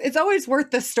 it's always worth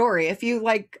the story. If you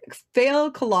like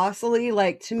fail colossally,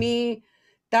 like, to me,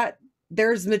 that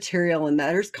there's material in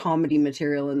that. There's comedy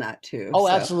material in that too. Oh,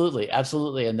 so.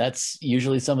 Absolutely. And that's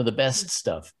usually some of the best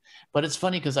stuff. But it's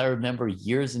funny because I remember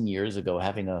years and years ago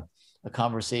having a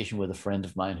conversation with a friend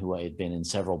of mine who I had been in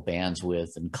several bands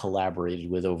with and collaborated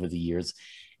with over the years.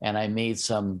 And I made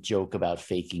some joke about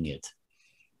faking it.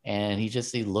 And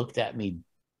he looked at me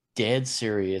dead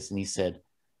serious and he said,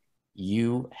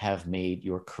 "You have made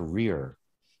your career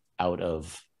out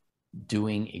of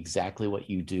doing exactly what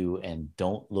you do, and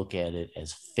don't look at it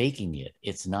as faking it.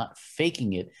 It's not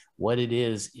faking it. What it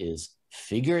is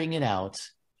figuring it out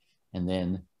and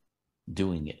then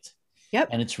doing it." Yep.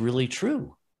 And it's really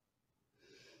true.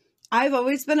 I've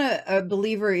always been a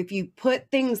believer, if you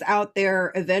put things out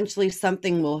there, eventually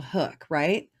something will hook,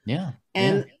 right? Yeah.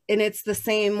 And it's the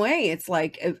same way. It's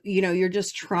like, you know, you're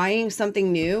just trying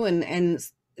something new. And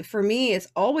for me, it's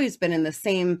always been in the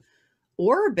same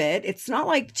orbit. It's not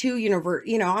like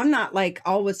I'm not like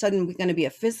all of a sudden going to be a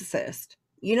physicist.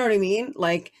 You know what I mean?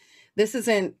 Like, this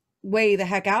isn't way the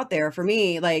heck out there for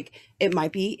me. Like,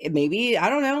 maybe, I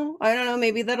don't know.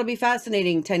 Maybe that'll be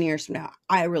fascinating 10 years from now.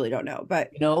 I really don't know.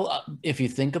 But, you know, if you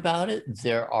think about it,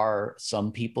 there are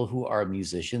some people who are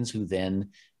musicians who then,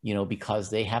 you know,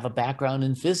 because they have a background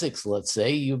in physics, let's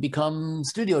say, you become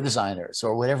studio designers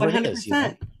or whatever 100%, it is.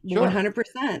 You know? Sure. 100%.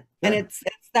 Sure. And it's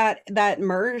that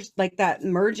merge, like that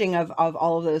merging of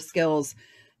all of those skills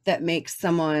that makes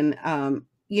someone,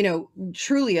 you know,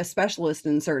 truly a specialist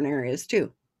in certain areas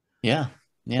too. Yeah.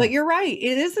 But you're right.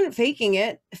 It isn't faking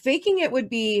it. Faking it would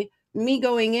be me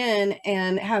going in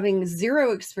and having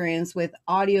zero experience with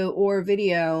audio or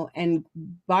video and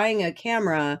buying a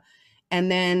camera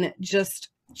and then just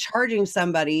charging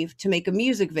somebody to make a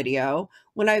music video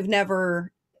when I've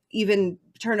never even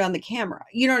turned on the camera.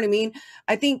 You know what I mean?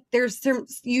 I think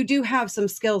you do have some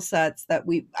skill sets that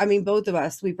both of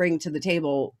us, we bring to the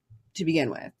table to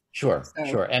begin with. Sure.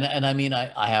 And I mean,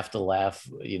 I have to laugh,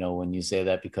 you know, when you say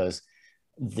that, because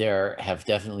there have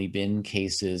definitely been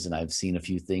cases, and I've seen a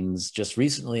few things just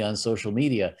recently on social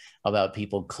media about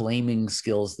people claiming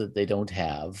skills that they don't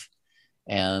have,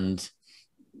 and,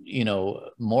 you know,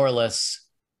 more or less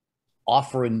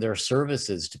offering their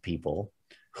services to people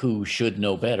who should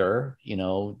know better, you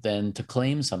know, than to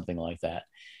claim something like that.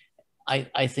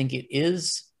 I think it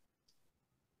is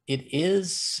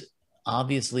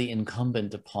obviously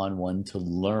incumbent upon one to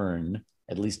learn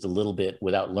at least a little bit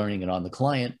without learning it on the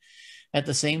client. At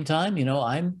the same time, you know,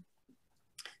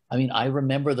 I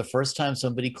remember the first time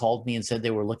somebody called me and said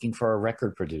they were looking for a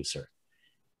record producer.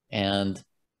 And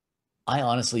I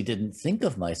honestly didn't think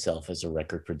of myself as a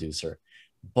record producer,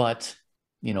 but,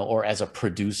 you know, or as a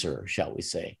producer, shall we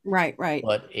say. Right.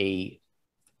 But a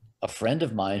friend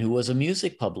of mine who was a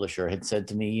music publisher had said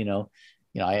to me, you know,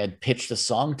 I had pitched a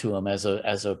song to him as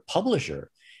a publisher.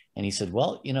 And he said,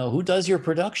 "Well, you know, who does your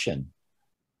production?"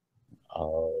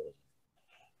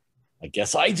 I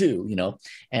guess I do, you know.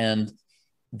 And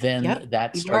then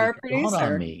that started to dawn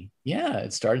on me. Yeah,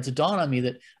 it started to dawn on me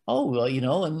that, oh, well, you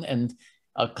know, and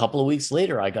a couple of weeks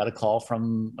later, I got a call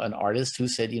from an artist who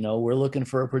said, you know, "We're looking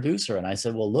for a producer." And I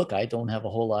said, "Well, look, I don't have a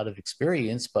whole lot of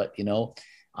experience, but, you know,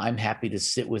 I'm happy to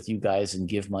sit with you guys and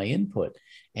give my input."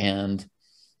 And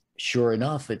sure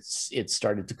enough, it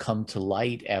started to come to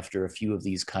light after a few of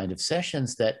these kind of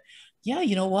sessions that, yeah,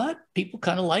 you know what? People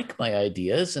kind of like my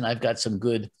ideas, and I've got some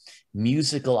good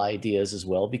musical ideas as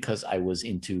well, because I was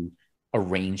into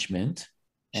arrangement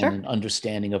and an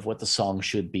understanding of what the song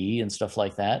should be and stuff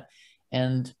like that.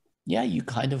 And yeah, you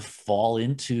kind of fall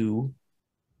into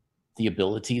the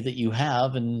ability that you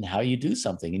have and how you do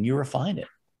something, and you refine it.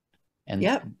 And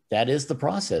that is the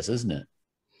process, isn't it?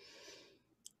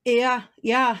 Yeah.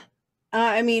 Yeah.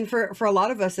 I mean, for a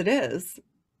lot of us, it is.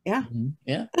 Yeah.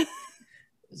 Yeah.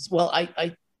 Well,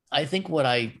 I think what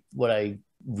I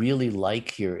really like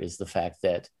here is the fact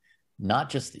that not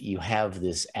just that you have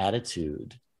this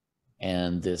attitude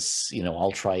and this,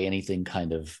 I'll try anything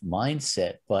kind of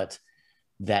mindset, but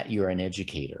that you're an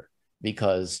educator.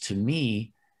 Because to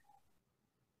me,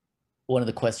 one of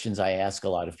the questions I ask a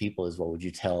lot of people is, what would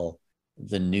you tell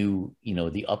the new,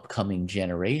 the upcoming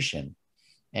generation?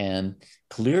 And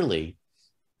clearly,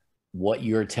 what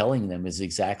you're telling them is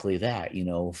exactly that,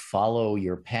 follow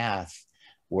your path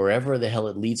wherever the hell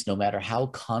it leads, no matter how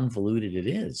convoluted it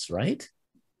is, right?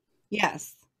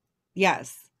 Yes.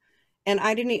 Yes. And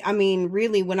I mean,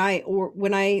 really, when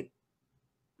I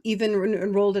even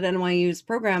enrolled at NYU's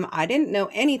program, I didn't know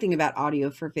anything about audio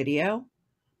for video.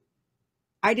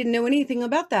 I didn't know anything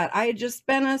about that. I had just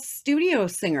been a studio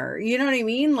singer, you know what I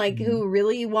mean? Like, who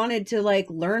really wanted to like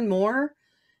learn more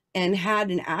and had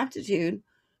an aptitude,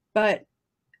 but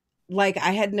like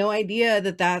I had no idea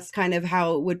that that's kind of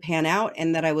how it would pan out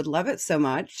and that I would love it so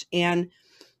much. And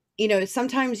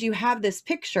sometimes you have this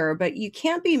picture, but you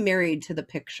can't be married to the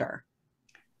picture.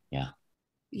 Yeah.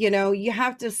 You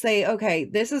have to say, okay,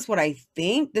 this is what I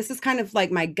think. This is kind of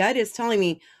like my gut is telling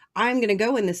me I'm going to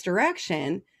go in this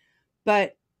direction.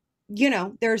 But,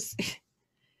 there's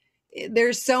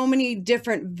there's so many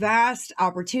different vast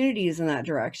opportunities in that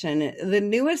direction. The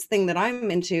newest thing that I'm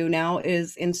into now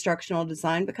is instructional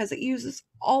design because it uses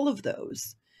all of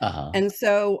those. And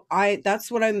so that's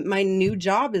what my new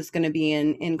job is going to be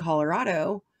in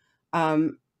Colorado.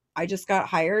 I just got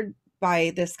hired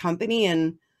by this company,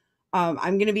 and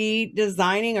I'm going to be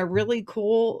designing a really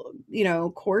cool,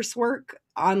 coursework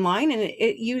online, and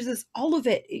it uses all of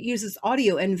it. It uses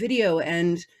audio and video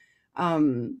and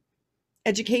um,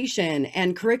 education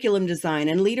and curriculum design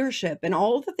and leadership and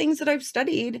all of the things that I've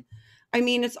studied. I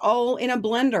mean, it's all in a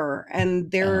blender,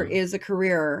 and there is a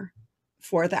career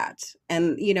for that.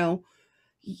 And, yeah,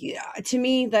 to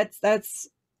me,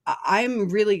 I'm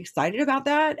really excited about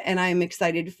that. And I'm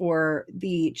excited for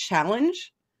the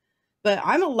challenge, but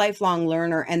I'm a lifelong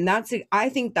learner, and I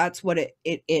think that's what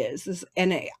it is.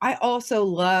 And I also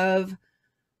love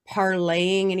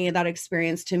parlaying any of that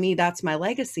experience. To me, that's my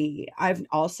legacy. I've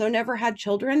also never had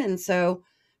children. And so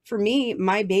for me,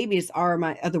 my babies are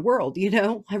the world,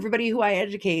 everybody who I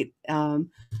educate,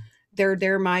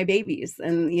 they're my babies,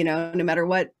 and, no matter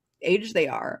what age they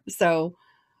are. So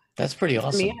that's pretty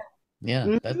for me, awesome.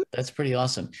 Yeah, that's pretty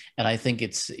awesome. And I think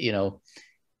it's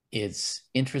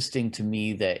interesting to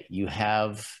me that you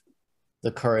have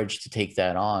the courage to take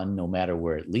that on no matter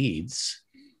where it leads,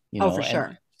 for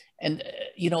sure. And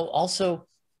also,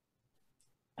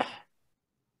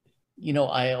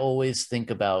 I always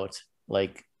think about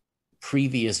like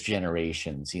previous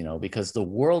generations, because the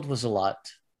world was a lot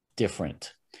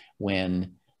different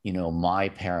when, my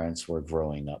parents were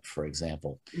growing up, for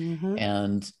example.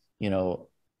 And,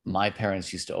 my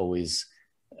parents used to always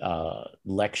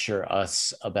lecture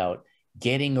us about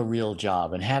getting a real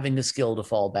job and having the skill to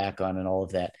fall back on and all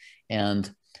of that.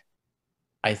 And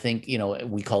I think,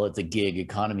 we call it the gig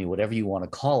economy, whatever you want to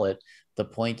call it. The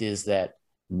point is that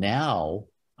now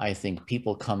I think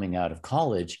people coming out of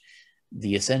college,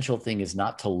 the essential thing is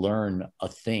not to learn a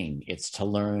thing. It's to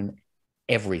learn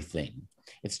everything.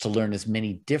 It's to learn as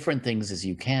many different things as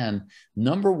you can.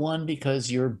 Number one,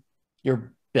 because you're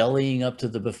bellying up to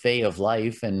the buffet of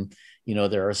life, and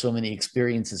there are so many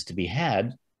experiences to be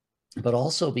had, but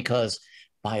also because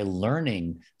by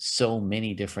learning so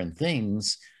many different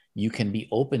things, you can be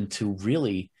open to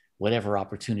really whatever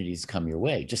opportunities come your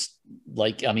way. Just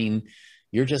like, I mean,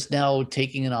 you're just now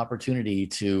taking an opportunity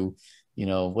to,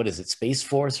 what is it, Space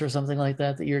Force or something like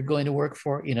that you're going to work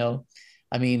for,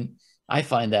 I mean, I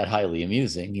find that highly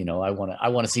amusing. I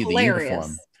want to see Hilarious. The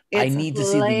uniform. It's I need to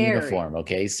see the uniform.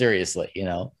 Okay. Seriously,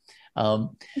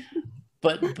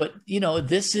 but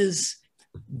this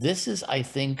is, I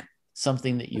think,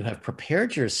 something that you have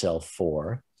prepared yourself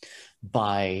for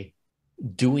by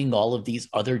doing all of these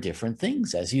other different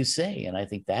things, as you say. And I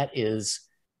think that is,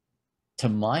 to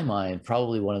my mind,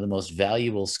 probably one of the most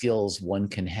valuable skills one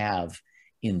can have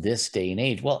in this day and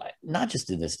age. Well, not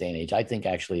just in this day and age. I think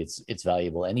actually it's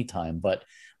valuable anytime, but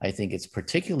I think it's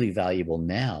particularly valuable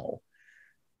now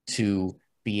to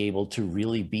be able to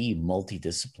really be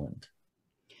multidisciplined.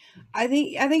 I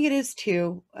think it is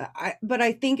too. But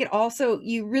I think it also,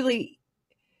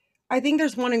 I think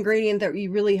there's one ingredient that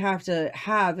you really have to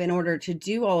have in order to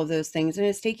do all of those things, and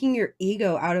it's taking your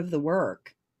ego out of the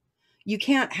work. You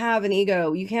can't have an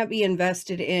ego. You can't be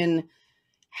invested in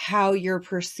how you're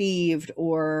perceived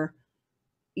or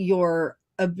your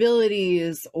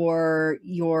abilities or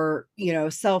your, you know,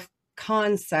 self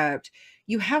concept,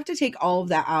 you have to take all of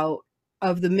that out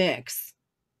of the mix,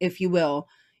 if you will,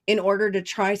 in order to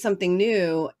try something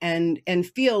new and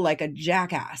feel like a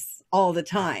jackass all the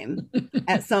time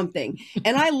at something.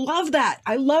 And I love that.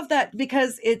 I love that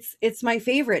because it's my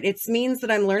favorite. It means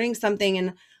that I'm learning something,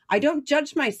 and I don't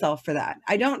judge myself for that.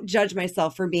 I don't judge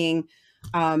myself for being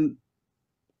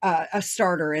a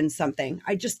starter in something.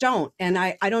 I just don't. And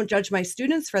I don't judge my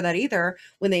students for that either.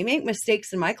 When they make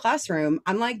mistakes in my classroom,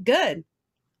 I'm like, good.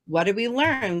 What did we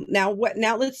learn? Now what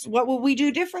will we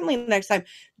do differently next time?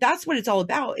 That's what it's all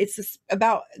about. It's just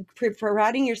about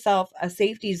providing yourself a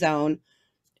safety zone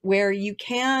where you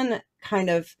can kind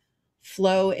of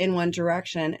flow in one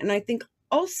direction. And I think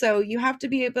also you have to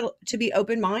be able to be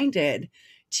open-minded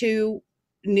to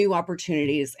new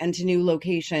opportunities and to new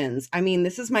locations. I mean,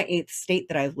 this is my 8th state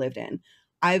that I've lived in.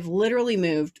 I've literally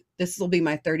moved. This will be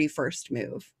my 31st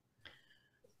move.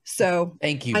 So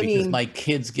thank you, because my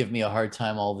kids give me a hard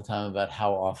time all the time about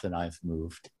how often I've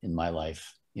moved in my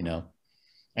life, you know,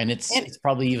 and it's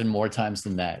probably even more times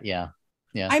than that. Yeah.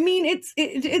 Yeah. I mean, it's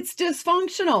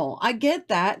dysfunctional. I get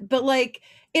that, but like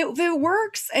it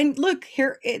works. And look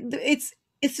here, it's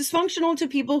dysfunctional to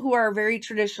people who are very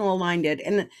traditional minded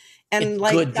and it's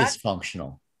like good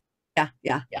dysfunctional.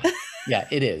 Yeah. Yeah,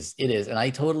 it is. It is. And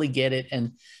I totally get it.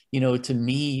 And, you know, to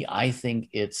me, I think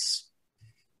it's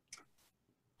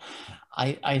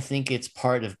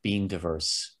part of being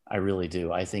diverse. I really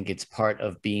do. I think it's part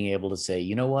of being able to say,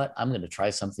 you know what, I'm going to try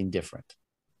something different,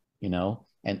 you know,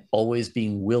 and always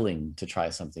being willing to try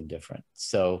something different.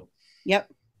 So, yep.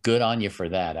 Good on you for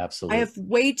that. Absolutely. I have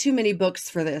way too many books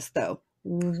for this, though.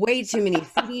 Way too many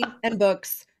CDs and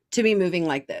books to be moving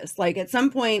like this. Like at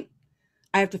some point,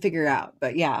 I have to figure it out.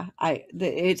 But yeah,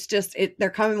 it's just they're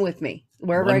coming with me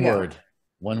wherever I go.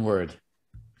 One word.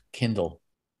 Kindle.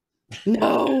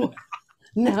 No.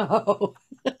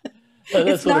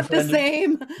 It's not the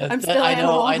same. I'm still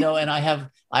I know. And I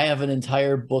have an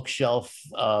entire bookshelf,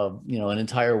 you know, an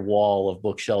entire wall of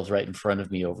bookshelves right in front of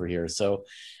me over here. So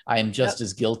I am just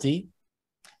as guilty.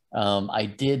 I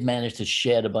did manage to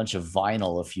shed a bunch of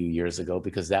vinyl a few years ago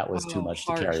because that was too much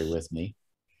to carry with me.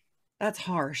 That's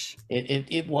harsh.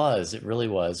 It really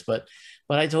was. But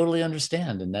I totally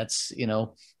understand. And that's, you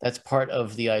know, that's part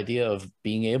of the idea of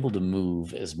being able to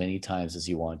move as many times as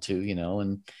you want to, you know,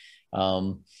 and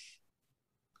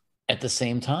at the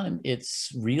same time,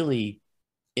 it's really,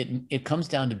 it comes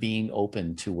down to being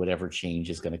open to whatever change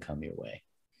is going to come your way.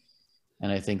 And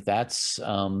I think that's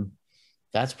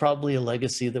probably a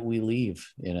legacy that we leave,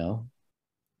 you know.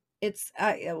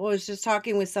 I was just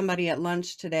talking with somebody at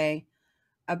lunch today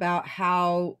about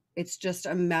how it's just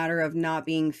a matter of not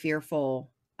being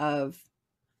fearful of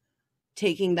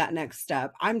taking that next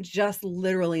step. I'm just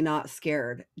literally not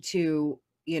scared to,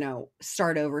 you know,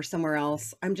 start over somewhere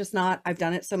else. I'm just not. I've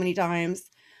done it so many times.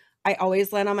 I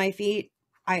always land on my feet.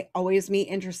 I always meet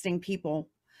interesting people.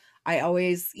 I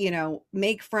always, you know,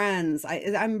 make friends.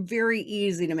 I'm very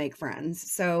easy to make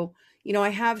friends. So, you know, I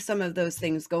have some of those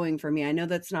things going for me. I know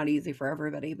that's not easy for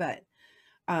everybody, but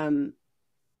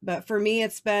for me,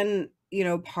 it's been, you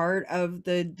know, part of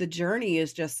the journey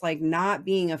is just like not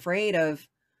being afraid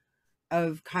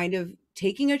of kind of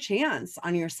taking a chance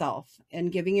on yourself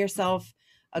and giving yourself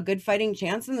a good fighting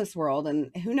chance in this world.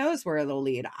 And who knows where it'll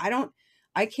lead.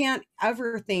 I can't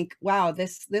ever think, wow,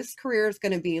 this career is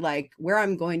going to be like where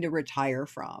I'm going to retire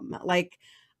from. Like,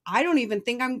 I don't even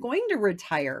think I'm going to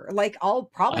retire. Like, I'll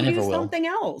probably do something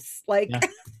else. Like, yeah.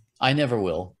 I never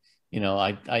will. You know,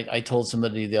 I told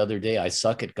somebody the other day, I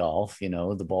suck at golf, you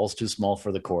know, the ball's too small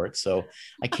for the court. So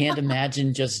I can't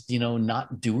imagine just, you know,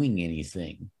 not doing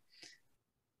anything.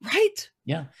 Right.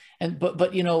 Yeah. And,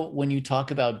 but, you know, when you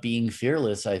talk about being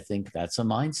fearless, I think that's a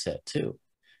mindset too,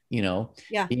 you know,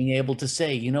 being able to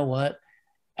say, you know what,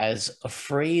 as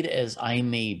afraid as I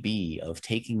may be of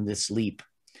taking this leap,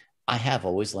 I have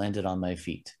always landed on my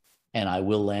feet and I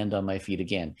will land on my feet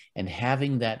again. And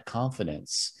having that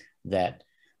confidence that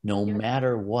no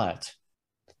matter what,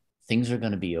 things are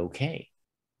going to be okay.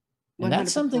 And 100%.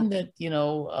 That's something that, you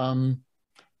know,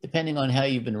 depending on how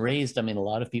you've been raised, I mean, a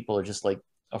lot of people are just like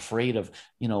afraid of,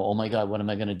 you know, oh my God, what am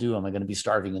I going to do? Am I going to be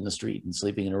starving in the street and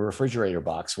sleeping in a refrigerator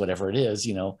box, whatever it is,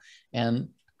 you know? And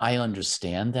I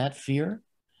understand that fear.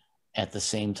 At the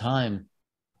same time,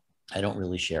 I don't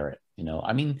really share it. You know,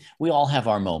 I mean, we all have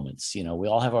our moments, you know, we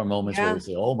all have our moments where we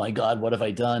say, oh my God, what have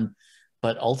I done?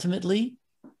 But ultimately,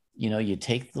 you know, you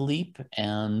take the leap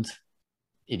and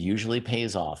it usually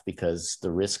pays off because the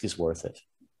risk is worth it.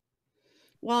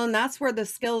 Well, and that's where the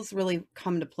skills really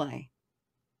come to play.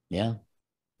 Yeah.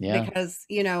 Yeah. Because,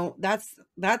 you know, that's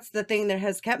the thing that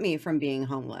has kept me from being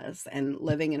homeless and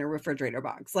living in a refrigerator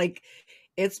box. Like,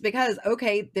 it's because,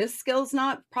 okay, this skill's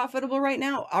not profitable right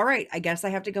now. All right, I guess I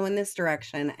have to go in this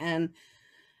direction.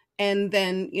 And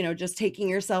then, you know, just taking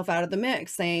yourself out of the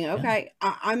mix, saying, Yeah. okay,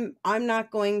 I'm not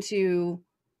going to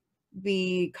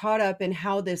be caught up in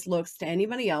how this looks to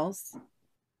anybody else.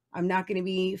 I'm not going to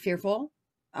be fearful.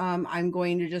 I'm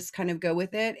going to just kind of go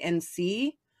with it and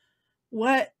see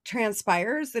what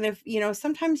transpires. And if, you know,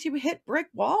 sometimes you hit brick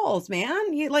walls,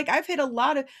 man. You like, I've had a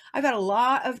lot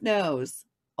of no's,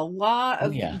 a lot Oh,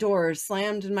 of yeah. doors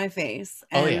slammed in my face.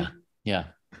 Oh, And, yeah. Yeah.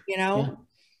 you Yeah. know,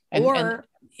 And or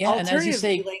yeah, and as you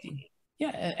say, alternatively, like,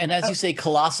 yeah, and as you say,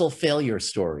 colossal failure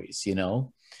stories, you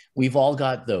know, we've all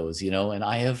got those, you know, and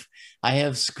I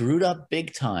have screwed up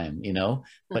big time, you know,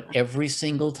 but every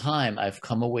single time I've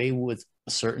come away with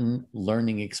a certain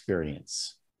learning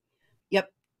experience. yep,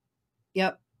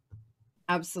 yep,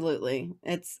 absolutely.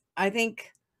 I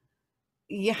think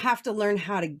you have to learn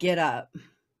how to get up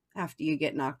after you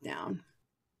get knocked down.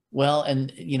 Well,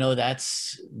 and you know,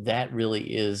 that really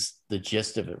is the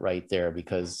gist of it right there,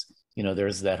 because you know,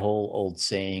 there's that whole old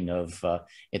saying of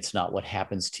it's not what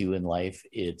happens to you in life,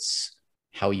 it's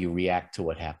how you react to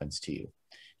what happens to you. Yep.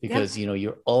 Because you know,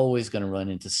 you're always going to run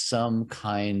into some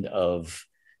kind of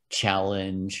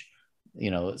challenge. You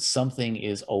know, something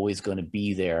is always going to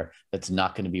be there that's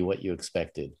not going to be what you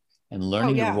expected, and Oh,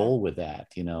 learning to yeah. roll with that,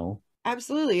 you know.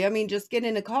 Absolutely. I mean, just get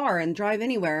in a car and drive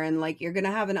anywhere, and like you're going to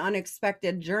have an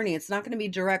unexpected journey. It's not going to be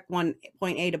direct one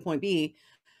point A to point B.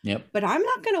 Yep. But I'm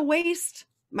not going to waste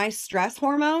my stress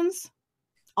hormones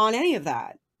on any of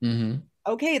that. Mm-hmm.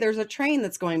 Okay, there's a train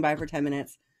that's going by for 10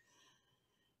 minutes.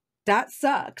 That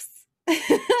sucks.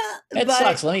 It But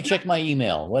sucks. Let me check my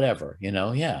email, whatever, you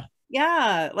know. Yeah.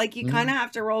 yeah, like you kind Mhm. of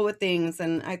have to roll with things.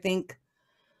 And I think,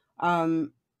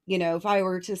 you know, if I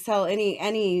were to sell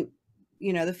any,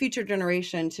 you know, the future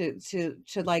generation to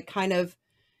like kind of,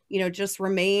 you know, just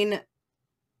remain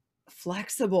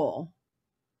flexible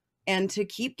and to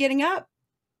keep getting up.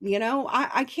 You know,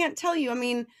 I can't tell you. I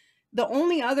mean, the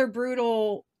only other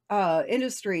brutal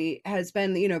industry has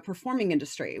been, you know, performing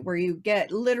industry, where you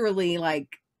get literally like,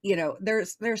 you know,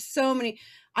 there's so many.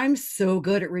 I'm so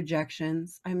good at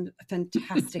rejections. I'm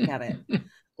fantastic at it.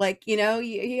 Like, you know,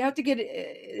 you have to get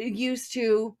used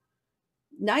to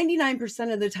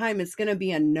 99% of the time it's going to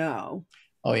be a no.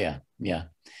 Oh yeah, yeah.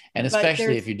 And But especially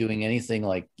there's, if you're doing anything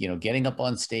like, you know, getting up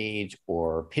on stage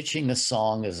or pitching a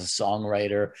song as a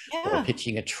songwriter or yeah,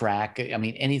 pitching a track. I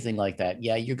mean, anything like that.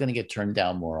 Yeah, you're going to get turned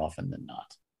down more often than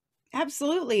not.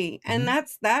 absolutely. And Mhm.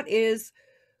 that is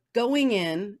going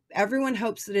in. Everyone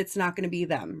hopes that it's not going to be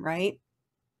them, right?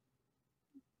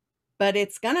 But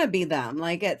it's gonna be them.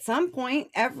 Like at some point,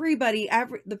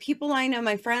 the people I know,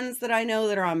 my friends that I know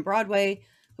that are on Broadway,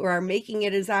 who are making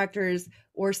it as actors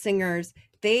or singers,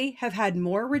 they have had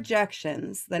more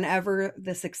rejections than ever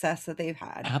the success that they've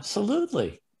had.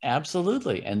 Absolutely.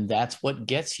 Absolutely. And that's what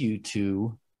gets you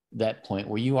to that point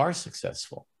where you are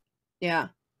successful. Yeah.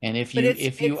 And But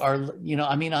if you are, you know,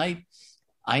 I mean,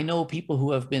 I know people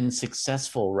who have been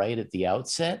successful right at the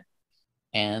outset,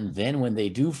 and then when they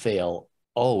do fail,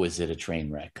 oh, is it a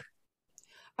train wreck?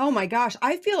 oh my gosh,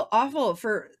 I feel awful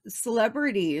for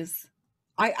celebrities.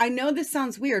 I know this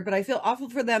sounds weird, but I feel awful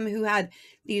for them who had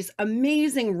these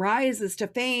amazing rises to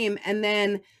fame and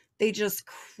then they just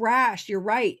crash. You're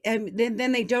right. And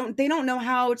then they don't know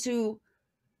how to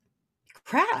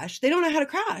crash. They don't know how to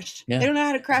crash. They Yeah. don't know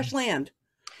how to crash land.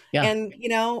 Yeah, And, you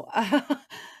know,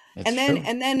 it's true.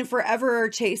 and then forever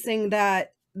chasing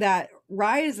that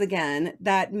rise again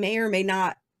that may or may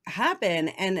not happen.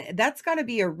 And that's got to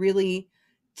be a really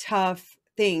tough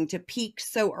thing to peak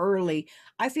so early.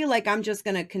 I feel like I'm just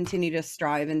going to continue to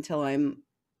strive until I'm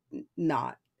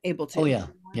not able Oh to. yeah.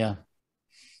 Yeah.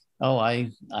 Oh, I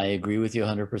agree with you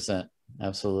 100%.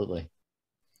 Absolutely.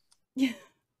 Yeah.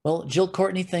 Well, Jill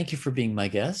Courtney, thank you for being my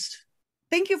guest.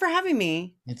 Thank you for having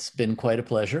me. It's been quite a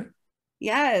pleasure.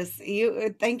 Yes,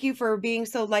 you thank you for being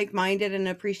so like-minded and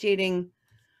appreciating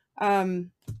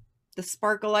um the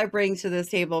sparkle I bring to this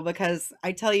table, because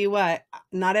I tell you what,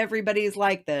 not everybody's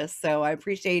like this. So I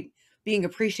appreciate being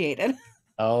appreciated.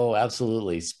 Oh,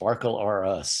 absolutely. Sparkle are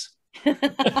us.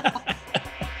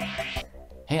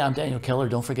 Hey, I'm Daniel Keller.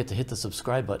 Don't forget to hit the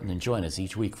subscribe button and join us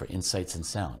each week for Insights in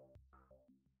Sound.